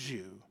use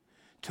you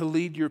to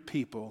lead your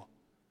people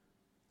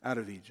out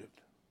of Egypt.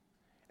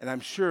 And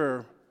I'm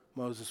sure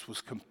Moses was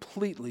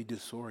completely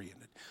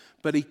disoriented.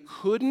 But he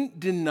couldn't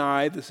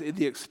deny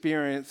the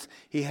experience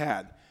he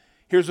had.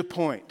 Here's a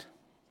point.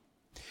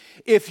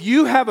 If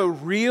you have a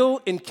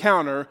real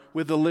encounter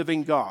with the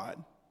living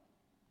God,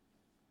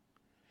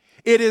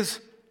 it is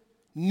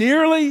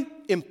nearly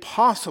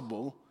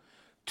impossible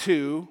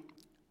to,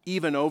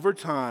 even over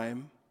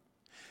time,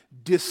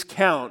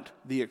 discount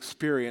the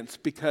experience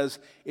because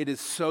it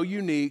is so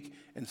unique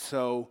and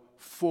so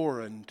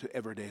foreign to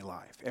everyday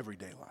life.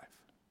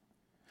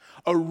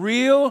 A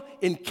real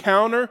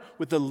encounter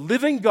with the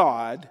living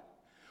God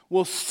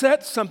will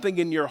set something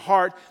in your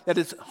heart that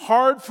is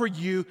hard for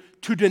you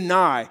to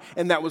deny.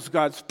 And that was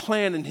God's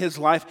plan in his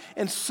life.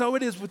 And so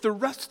it is with the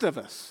rest of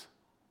us.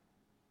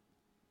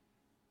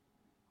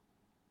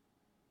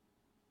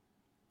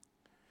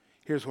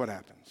 Here's what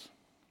happens.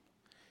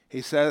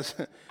 He says,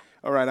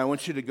 all right, I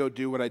want you to go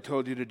do what I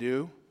told you to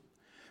do.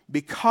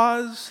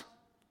 Because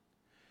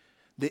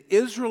the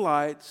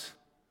Israelites,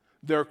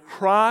 their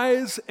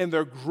cries and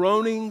their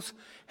groanings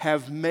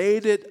have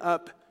made it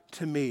up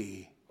to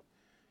me,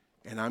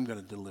 and I'm going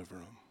to deliver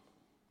them.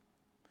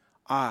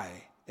 I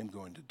am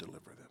going to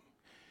deliver them.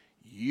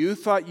 You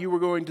thought you were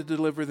going to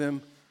deliver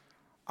them.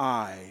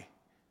 I,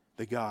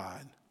 the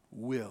God,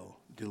 will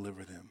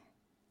deliver them.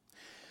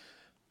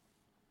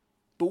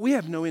 But we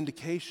have no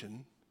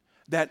indication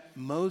that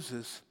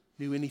Moses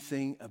knew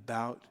anything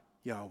about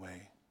Yahweh,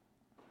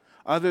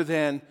 other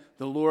than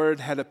the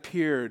Lord had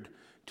appeared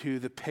to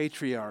the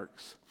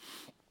patriarchs.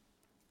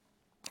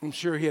 I'm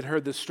sure he had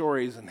heard the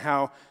stories and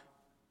how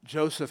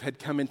Joseph had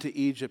come into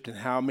Egypt and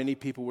how many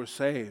people were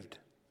saved.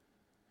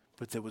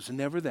 But there was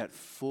never that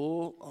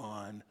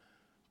full-on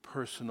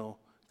personal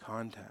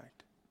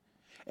contact.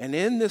 And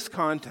in this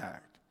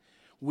contact,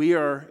 we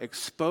are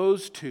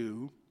exposed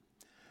to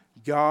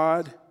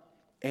God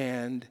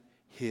and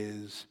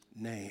his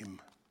name.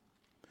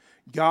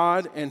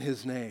 God and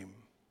his name.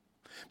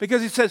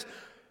 Because he says,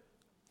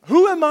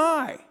 who am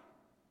I?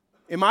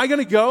 Am I going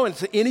to go and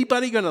is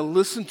anybody going to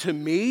listen to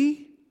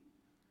me?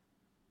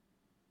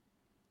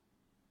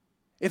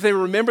 If they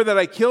remember that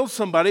I killed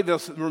somebody,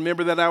 they'll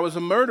remember that I was a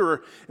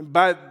murderer. And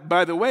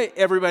by the way,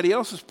 everybody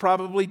else is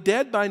probably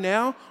dead by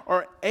now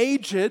or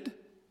aged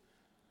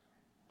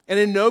and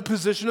in no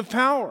position of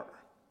power.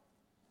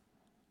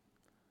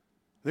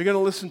 They're going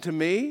to listen to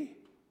me?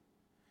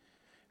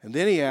 And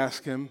then he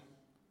asked him,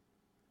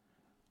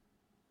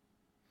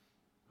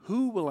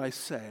 who will I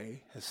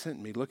say has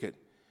sent me? Look at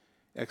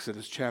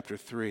Exodus chapter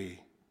 3,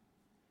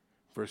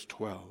 verse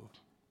 12.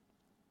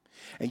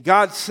 And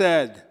God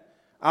said,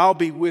 I'll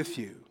be with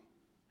you,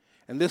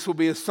 and this will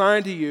be a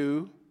sign to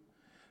you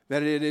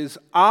that it is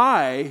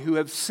I who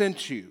have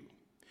sent you.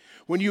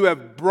 When you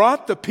have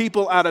brought the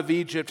people out of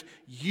Egypt,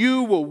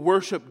 you will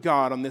worship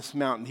God on this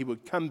mountain. He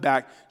would come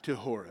back to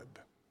Horeb,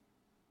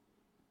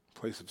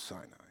 place of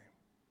Sinai.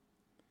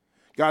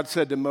 God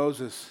said to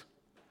Moses,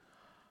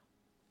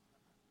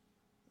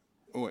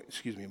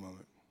 excuse me a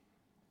moment.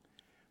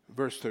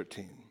 Verse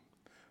 13.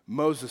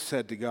 Moses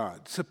said to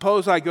God,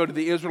 suppose I go to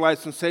the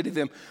Israelites and say to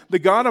them, the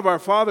God of our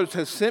fathers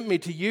has sent me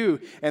to you,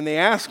 and they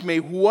ask me,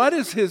 what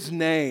is his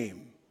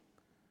name?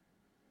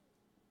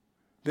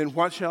 Then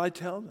what shall I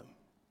tell them?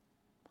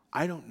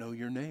 I don't know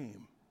your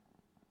name.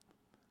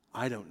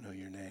 I don't know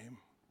your name.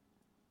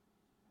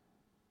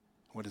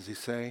 What does he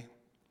say?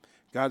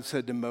 God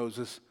said to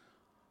Moses,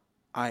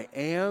 I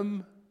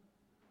am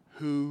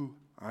who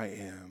I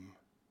am.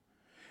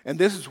 And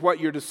this is what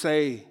you're to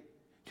say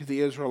to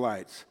the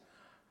Israelites.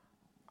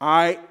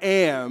 I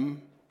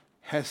am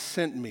has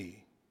sent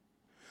me.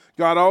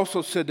 God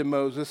also said to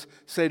Moses,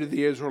 say to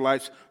the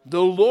Israelites,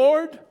 the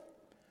Lord,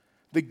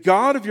 the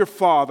God of your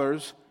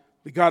fathers,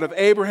 the God of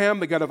Abraham,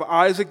 the God of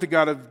Isaac, the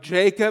God of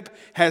Jacob,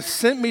 has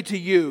sent me to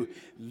you.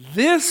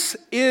 This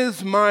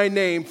is my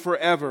name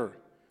forever,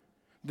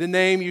 the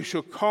name you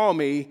shall call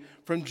me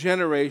from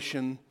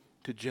generation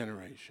to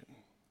generation.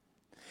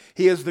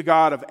 He is the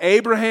God of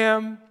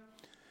Abraham,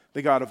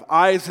 the God of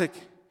Isaac,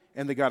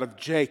 and the God of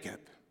Jacob.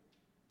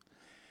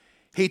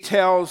 He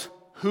tells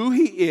who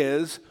he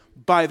is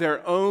by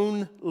their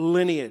own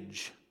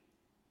lineage.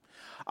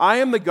 I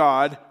am the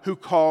God who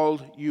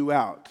called you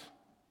out.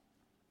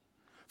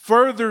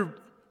 Further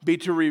be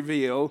to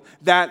reveal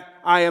that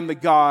I am the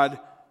God,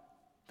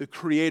 the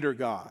Creator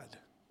God.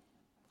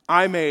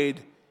 I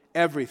made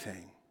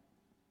everything.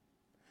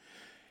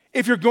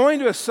 If you're going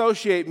to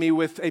associate me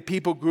with a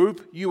people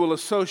group, you will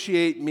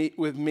associate me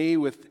with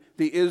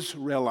the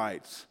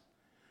Israelites,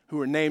 who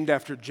are named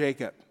after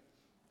Jacob.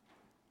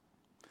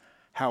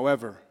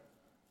 However,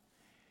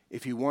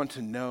 if you want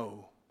to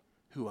know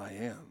who I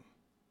am,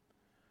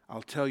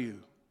 I'll tell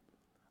you,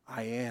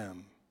 I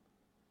am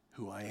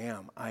who I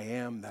am. I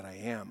am that I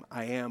am.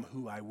 I am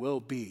who I will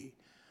be.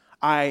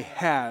 I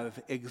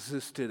have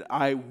existed.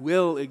 I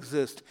will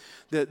exist.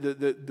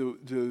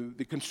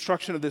 The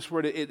construction of this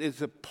word, it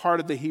is a part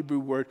of the Hebrew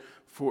word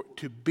for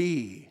to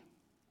be.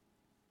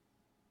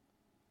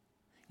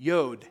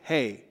 Yod,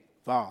 hey,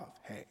 vav,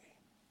 hey.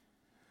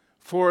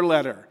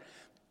 4-letter.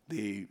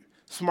 The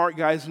smart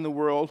guys in the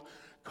world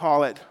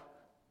call it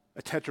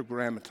a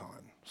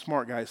tetragrammaton.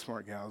 Smart guys,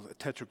 smart gals, a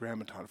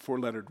tetragrammaton, a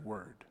 4-lettered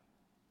word.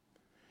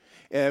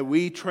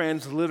 We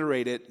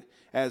transliterate it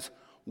as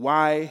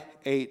YHWH.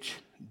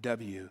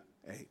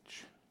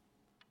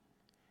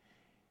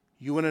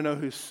 You want to know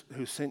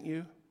who sent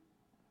you?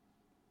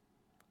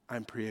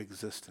 I'm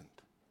pre-existent.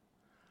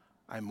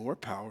 I'm more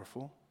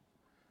powerful.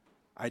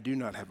 I do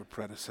not have a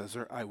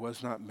predecessor. I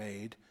was not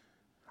made.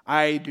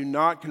 I do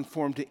not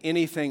conform to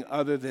anything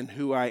other than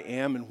who I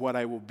am and what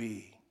I will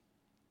be.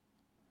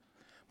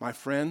 My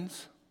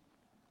friends,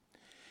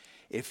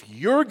 if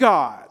your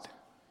God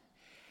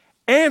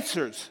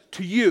answers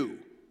to you,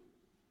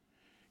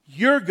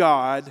 your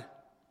God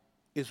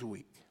is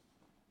weak.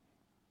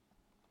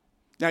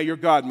 Now, your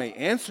God may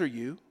answer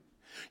you.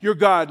 Our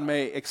God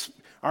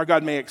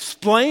may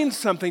explain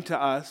something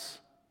to us.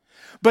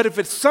 But if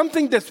it's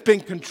something that's been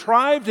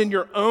contrived in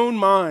your own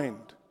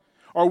mind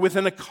or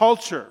within a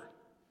culture,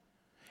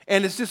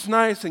 and it's just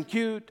nice and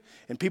cute,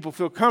 and people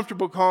feel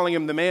comfortable calling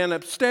him the man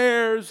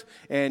upstairs,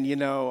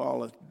 and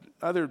all the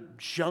other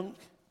junk,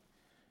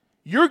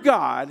 your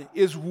God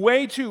is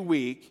way too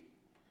weak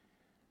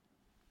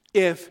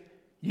if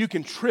you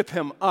can trip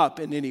him up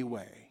in any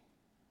way.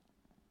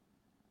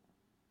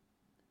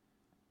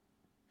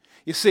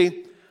 You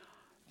see,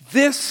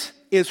 this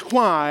is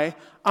why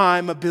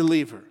I'm a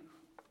believer.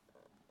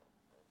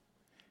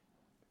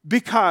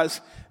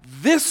 Because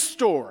this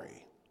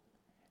story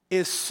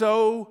is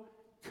so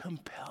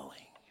compelling.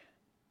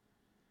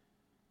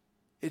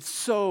 It's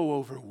so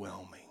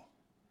overwhelming.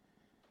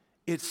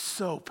 It's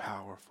so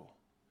powerful.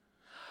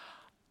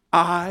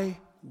 I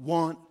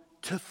want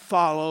to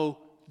follow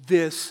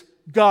this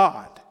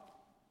God.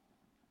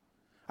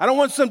 I don't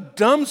want some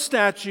dumb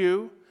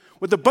statue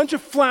with a bunch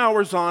of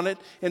flowers on it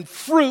and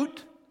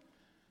fruit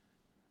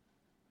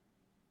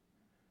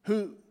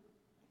who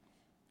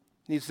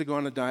needs to go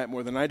on a diet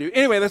more than I do.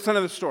 Anyway, that's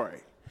another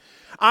story.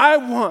 I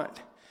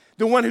want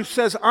the one who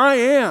says, I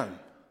am.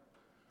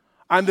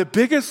 I'm the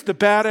biggest, the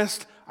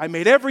baddest. I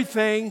made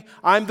everything.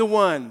 I'm the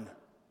one.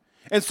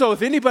 And so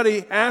if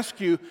anybody asks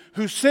you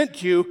who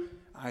sent you,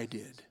 I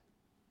did.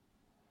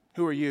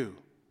 Who are you?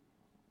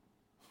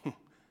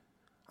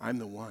 I'm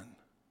the one.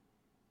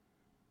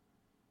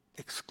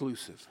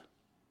 Exclusive.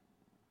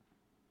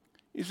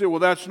 You say, well,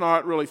 that's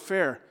not really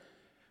fair.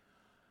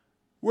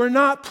 We're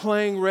not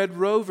playing Red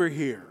Rover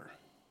here.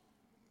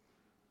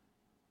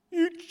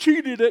 You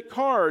cheated at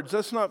cards.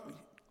 That's not.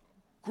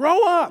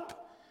 Grow up.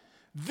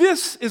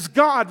 This is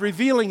God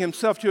revealing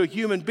himself to a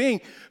human being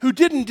who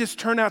didn't just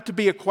turn out to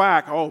be a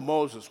quack. Oh,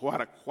 Moses,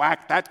 what a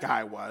quack that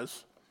guy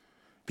was.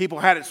 People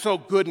had it so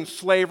good in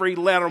slavery,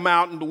 let them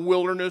out in the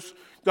wilderness,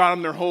 got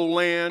them their whole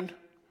land.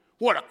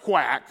 What a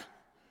quack.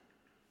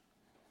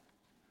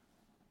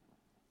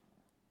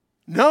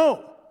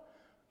 No.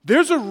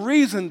 There's a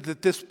reason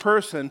that this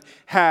person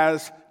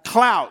has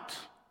clout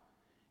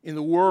in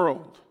the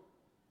world.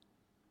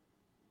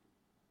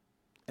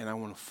 And I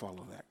want to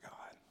follow that God.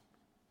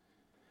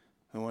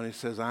 And when he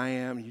says, I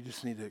am, you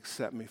just need to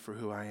accept me for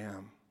who I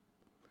am.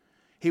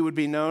 He would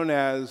be known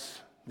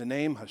as the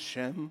name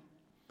Hashem,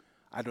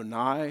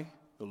 Adonai,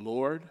 the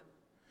Lord.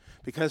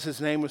 Because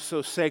his name was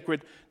so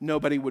sacred,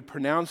 nobody would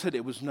pronounce it.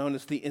 It was known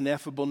as the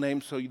ineffable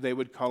name, so they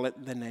would call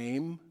it the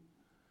name.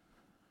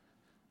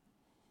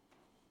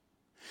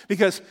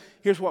 Because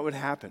here's what would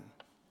happen.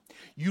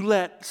 You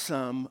let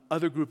some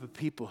other group of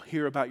people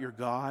hear about your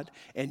God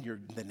and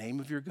the name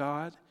of your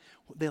God,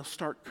 they'll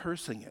start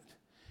cursing it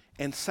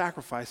and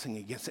sacrificing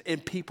against it,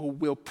 and people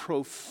will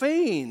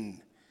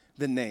profane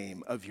the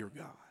name of your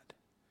God.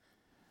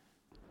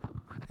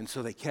 And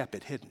so they kept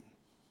it hidden.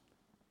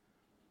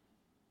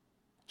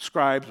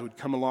 Scribes would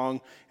come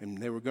along and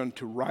they were going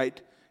to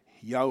write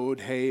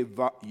Yod-He,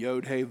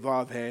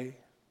 Vav-He. They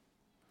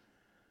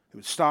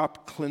would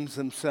stop, cleanse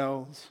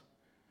themselves,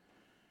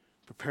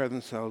 prepare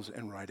themselves,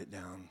 and write it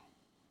down.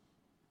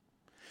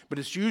 But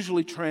it's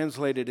usually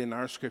translated in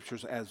our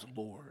scriptures as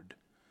Lord.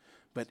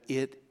 But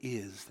it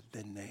is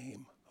the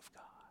name of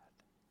God.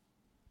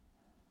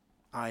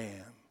 I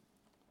am.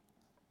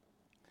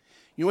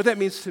 You know what that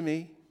means to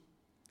me?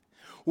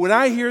 When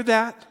I hear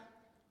that,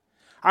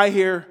 I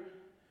hear,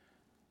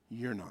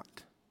 you're not.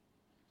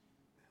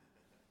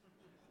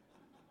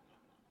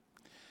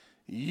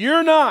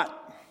 You're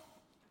not.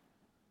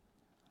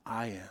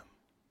 I am.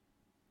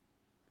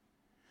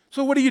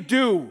 So what do?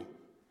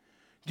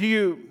 Do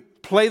you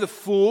play the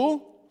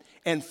fool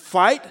and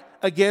fight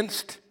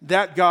against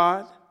that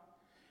God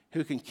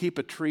who can keep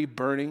a tree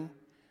burning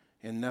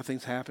and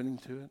nothing's happening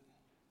to it?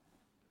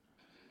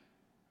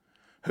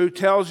 Who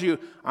tells you,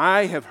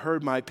 I have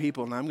heard my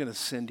people and I'm going to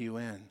send you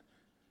in.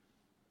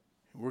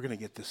 We're going to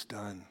get this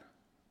done.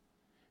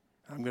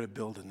 I'm going to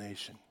build a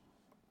nation.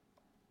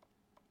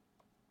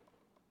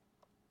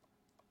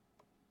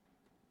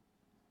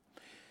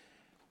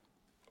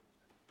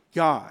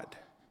 God,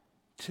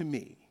 to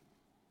me,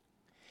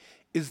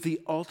 is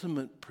the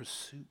ultimate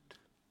pursuit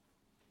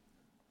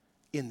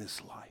in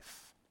this life.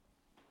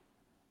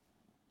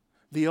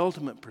 The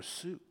ultimate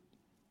pursuit.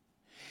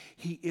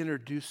 He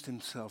introduced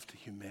himself to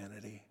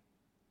humanity.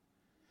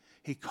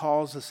 He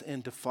calls us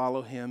in to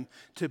follow him,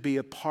 to be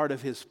a part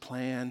of his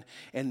plan.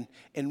 And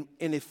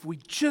if we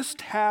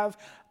just have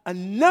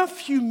enough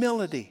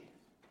humility,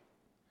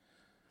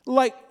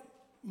 like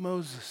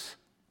Moses,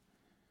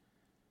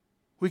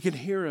 we can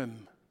hear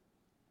him.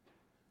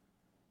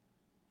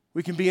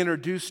 We can be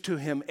introduced to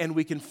him, and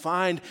we can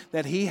find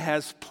that he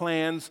has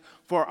plans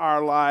for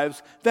our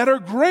lives that are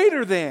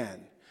greater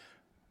than.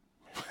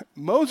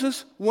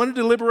 Moses wanted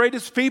to liberate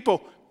his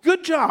people.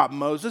 Good job,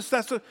 Moses.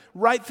 That's the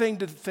right thing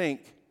to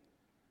think.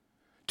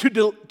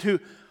 To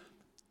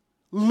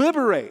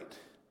liberate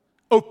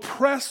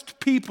oppressed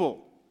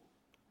people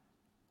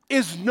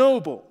is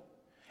noble.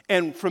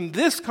 And from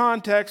this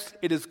context,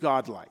 it is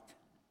godlike.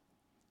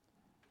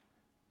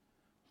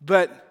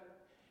 But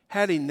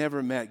had he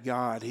never met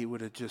God, he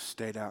would have just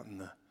stayed out in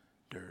the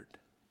dirt.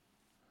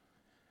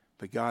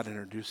 But God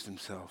introduced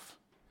himself,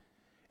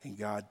 and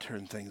God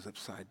turned things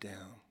upside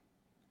down.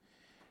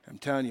 I'm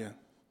telling you,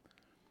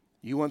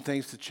 you want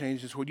things to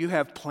change this world. You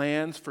have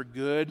plans for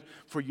good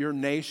for your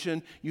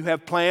nation. You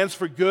have plans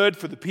for good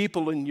for the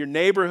people in your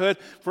neighborhood,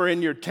 for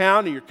in your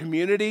town, in your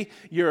community,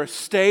 your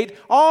state.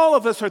 All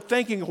of us are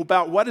thinking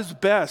about what is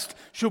best.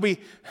 Should we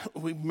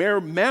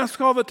wear masks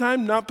all the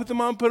time, not put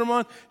them on, put them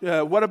on?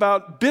 What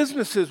about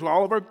businesses? Well,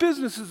 all of our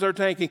businesses are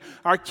tanking.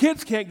 Our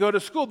kids can't go to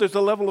school. There's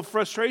a level of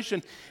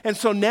frustration. And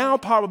so now,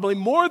 probably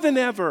more than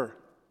ever,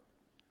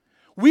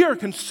 we are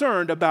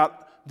concerned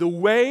about the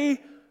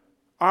way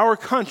our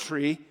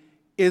country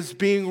is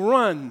being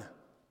run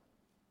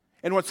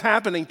and what's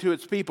happening to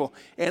its people.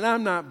 And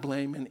I'm not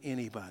blaming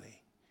anybody.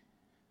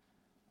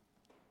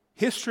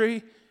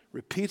 History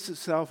repeats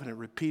itself and it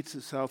repeats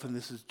itself, and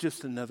this is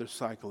just another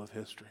cycle of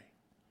history.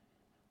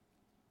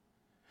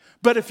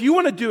 But if you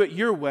want to do it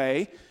your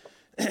way,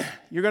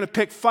 you're going to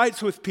pick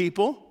fights with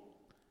people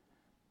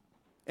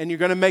and you're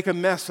going to make a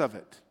mess of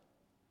it.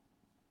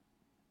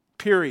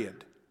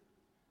 Period.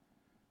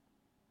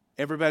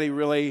 Everybody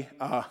really...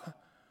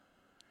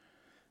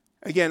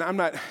 Again, I'm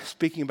not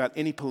speaking about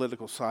any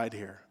political side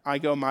here. I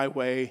go my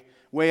way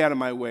out of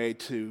my way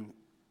to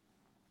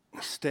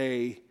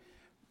stay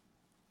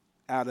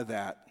out of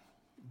that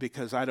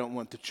because I don't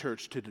want the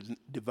church to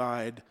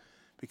divide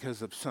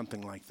because of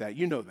something like that.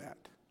 You know that.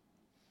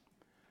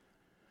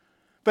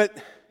 But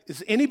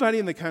is anybody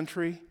in the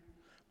country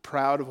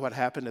proud of what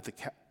happened at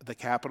the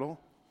Capitol?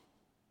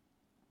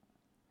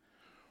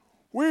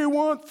 We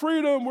want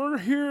freedom, we're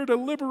here to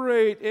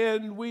liberate,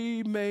 and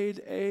we made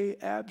an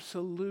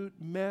absolute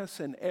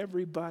mess, and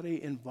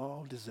everybody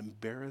involved is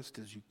embarrassed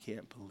as you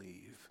can't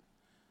believe.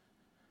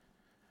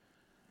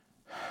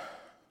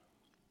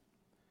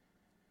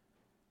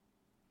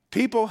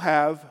 People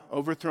have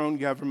overthrown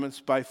governments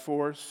by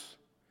force.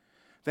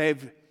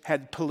 They've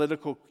had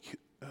political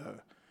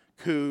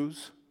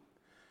coups.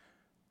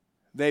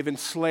 They've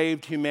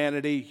enslaved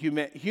humanity.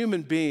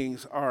 Human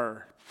beings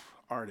are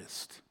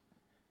artists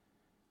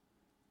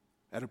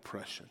at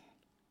oppression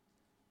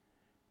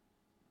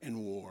and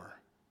war.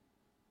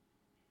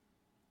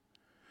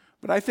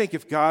 But I think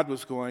if God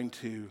was going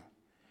to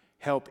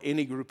help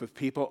any group of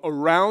people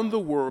around the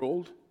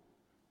world,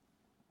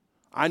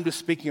 I'm just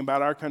speaking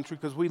about our country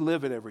because we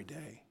live it every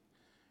day.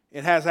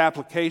 It has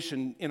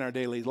application in our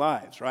daily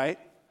lives, right?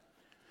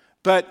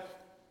 But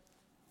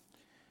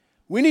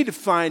we need to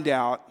find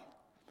out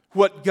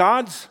what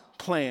God's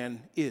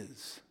plan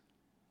is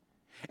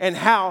and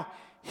how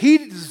He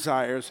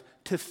desires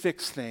to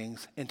fix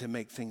things and to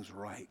make things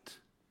right.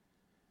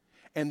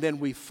 And then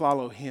we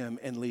follow Him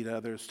and lead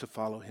others to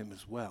follow Him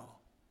as well.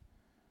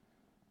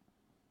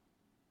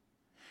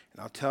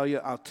 And I'll tell you,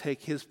 I'll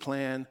take His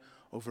plan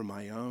over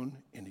my own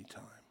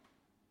anytime.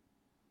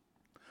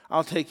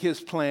 I'll take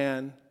His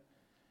plan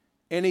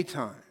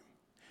anytime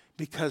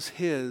because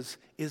His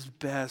is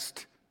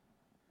best,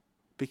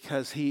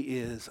 because He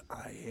is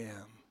I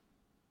am.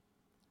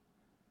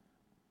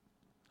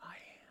 I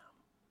am.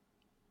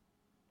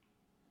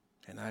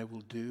 And I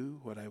will do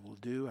what I will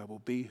do. I will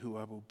be who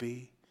I will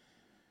be.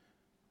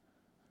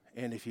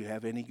 And if you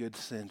have any good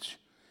sense,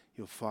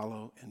 you'll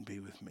follow and be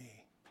with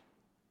me.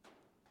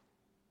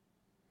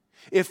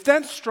 If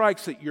that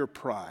strikes at your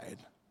pride,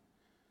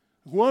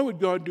 why would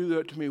God do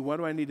that to me? Why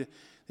do I need to?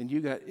 Then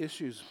you got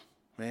issues,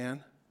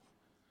 man,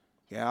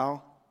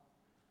 gal.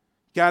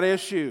 Got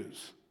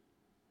issues.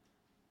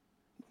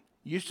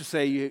 You used to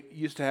say you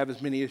used to have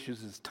as many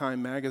issues as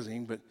Time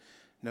magazine, but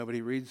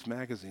nobody reads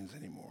magazines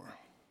anymore.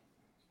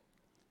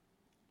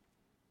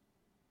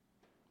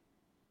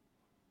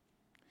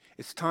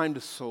 It's time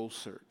to soul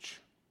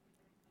search.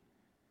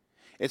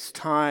 It's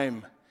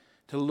time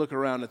to look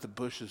around at the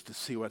bushes to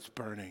see what's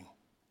burning.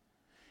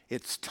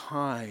 It's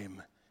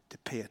time to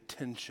pay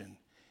attention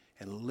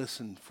and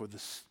listen for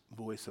the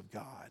voice of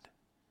God.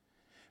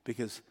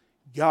 Because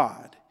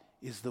God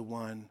is the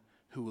one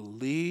who will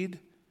lead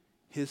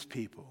His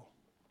people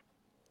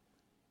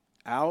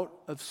out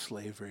of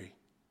slavery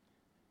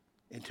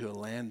into a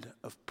land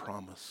of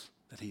promise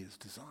that He has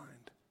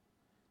designed.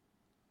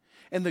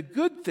 And the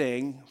good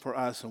thing for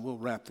us, and we'll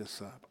wrap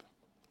this up,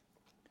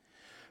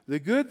 the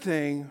good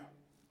thing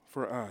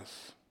for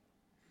us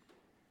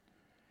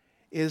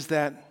is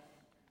that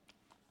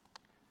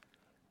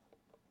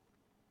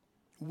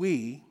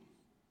we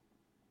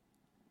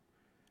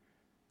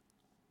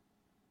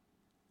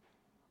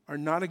are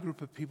not a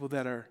group of people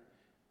that are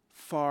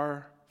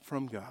far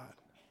from God.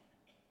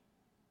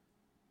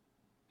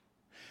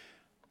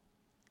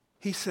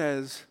 He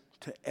says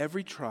to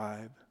every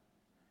tribe,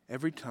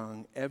 every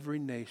tongue, every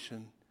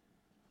nation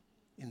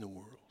in the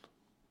world.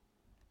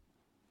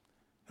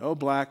 No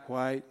black,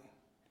 white,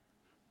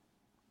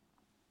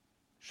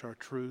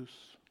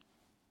 chartreuse,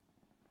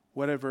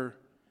 whatever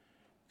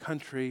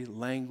country,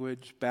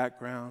 language,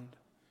 background.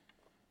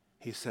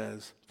 He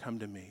says, come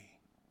to me.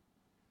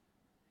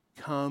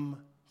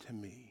 Come to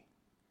me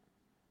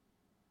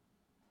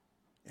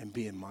and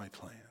be in my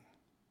plan.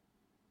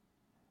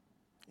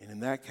 And in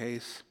that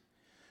case,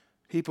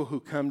 people who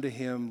come to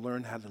Him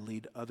learn how to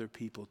lead other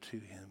people to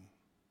Him.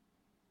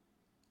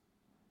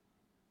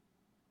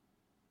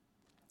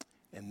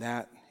 And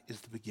that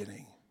is the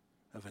beginning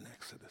of an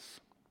exodus.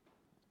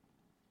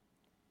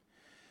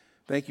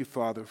 Thank you,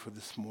 Father, for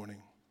this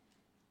morning.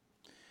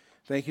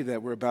 Thank you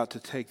that we're about to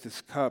take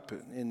this cup,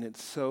 and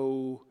it's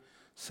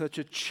such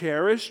a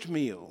cherished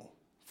meal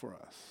for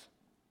us.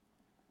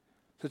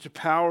 Such a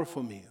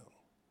powerful meal.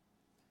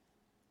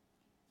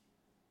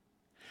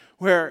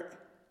 Where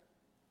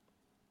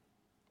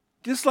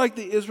just like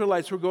the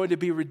Israelites were going to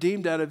be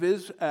redeemed out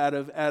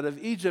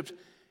of Egypt,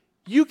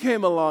 you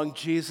came along,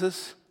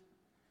 Jesus,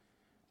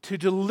 to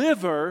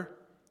deliver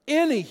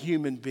any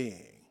human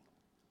being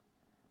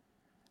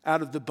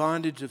out of the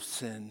bondage of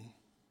sin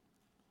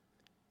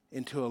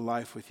into a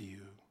life with you.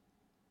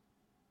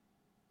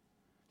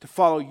 To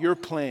follow your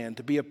plan,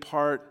 to be a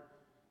part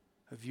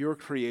of your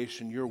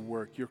creation, your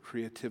work, your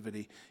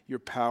creativity, your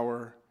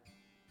power,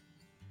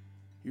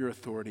 your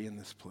authority in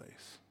this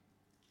place.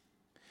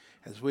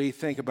 As we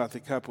think about the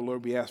cup,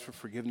 Lord, we ask for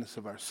forgiveness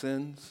of our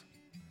sins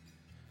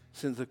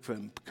of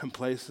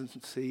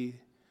complacency,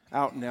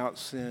 out and out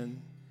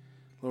sin.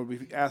 Lord,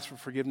 we ask for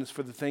forgiveness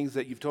for the things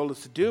that you've told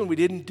us to do and we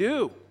didn't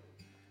do.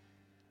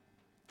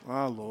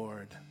 Ah,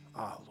 Lord.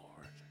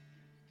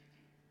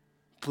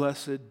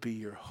 Blessed be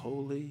your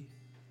holy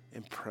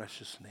and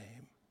precious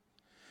name.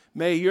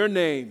 May your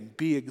name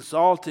be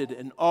exalted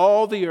in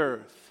all the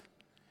earth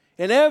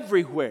and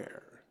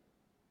everywhere.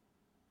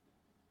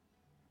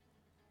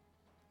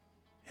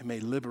 And may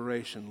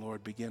liberation,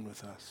 Lord, begin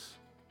with us.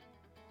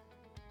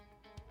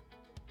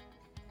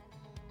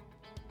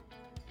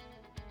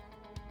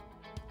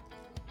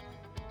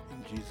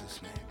 In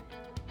Jesus' name.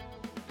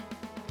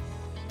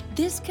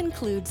 This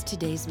concludes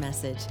today's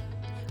message.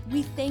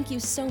 We thank you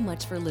so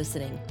much for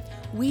listening.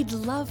 We'd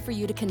love for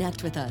you to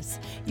connect with us.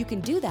 You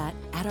can do that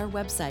at our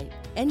website,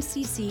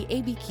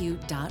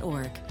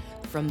 nccabq.org.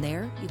 From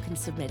there, you can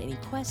submit any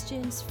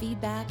questions,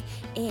 feedback,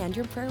 and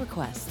your prayer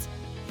requests.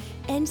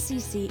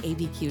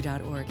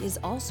 nccabq.org is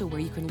also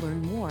where you can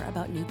learn more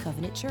about New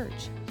Covenant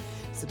Church.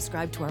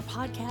 Subscribe to our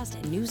podcast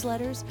and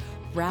newsletters,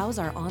 browse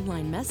our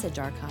online message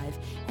archive,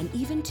 and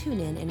even tune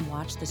in and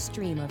watch the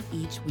stream of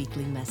each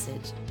weekly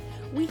message.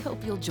 We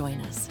hope you'll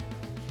join us.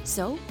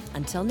 So,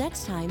 until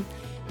next time,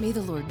 may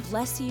the Lord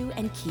bless you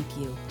and keep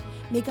you.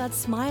 May God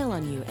smile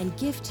on you and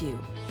gift you.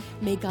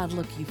 May God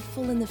look you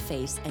full in the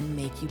face and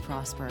make you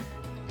prosper.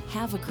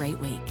 Have a great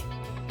week.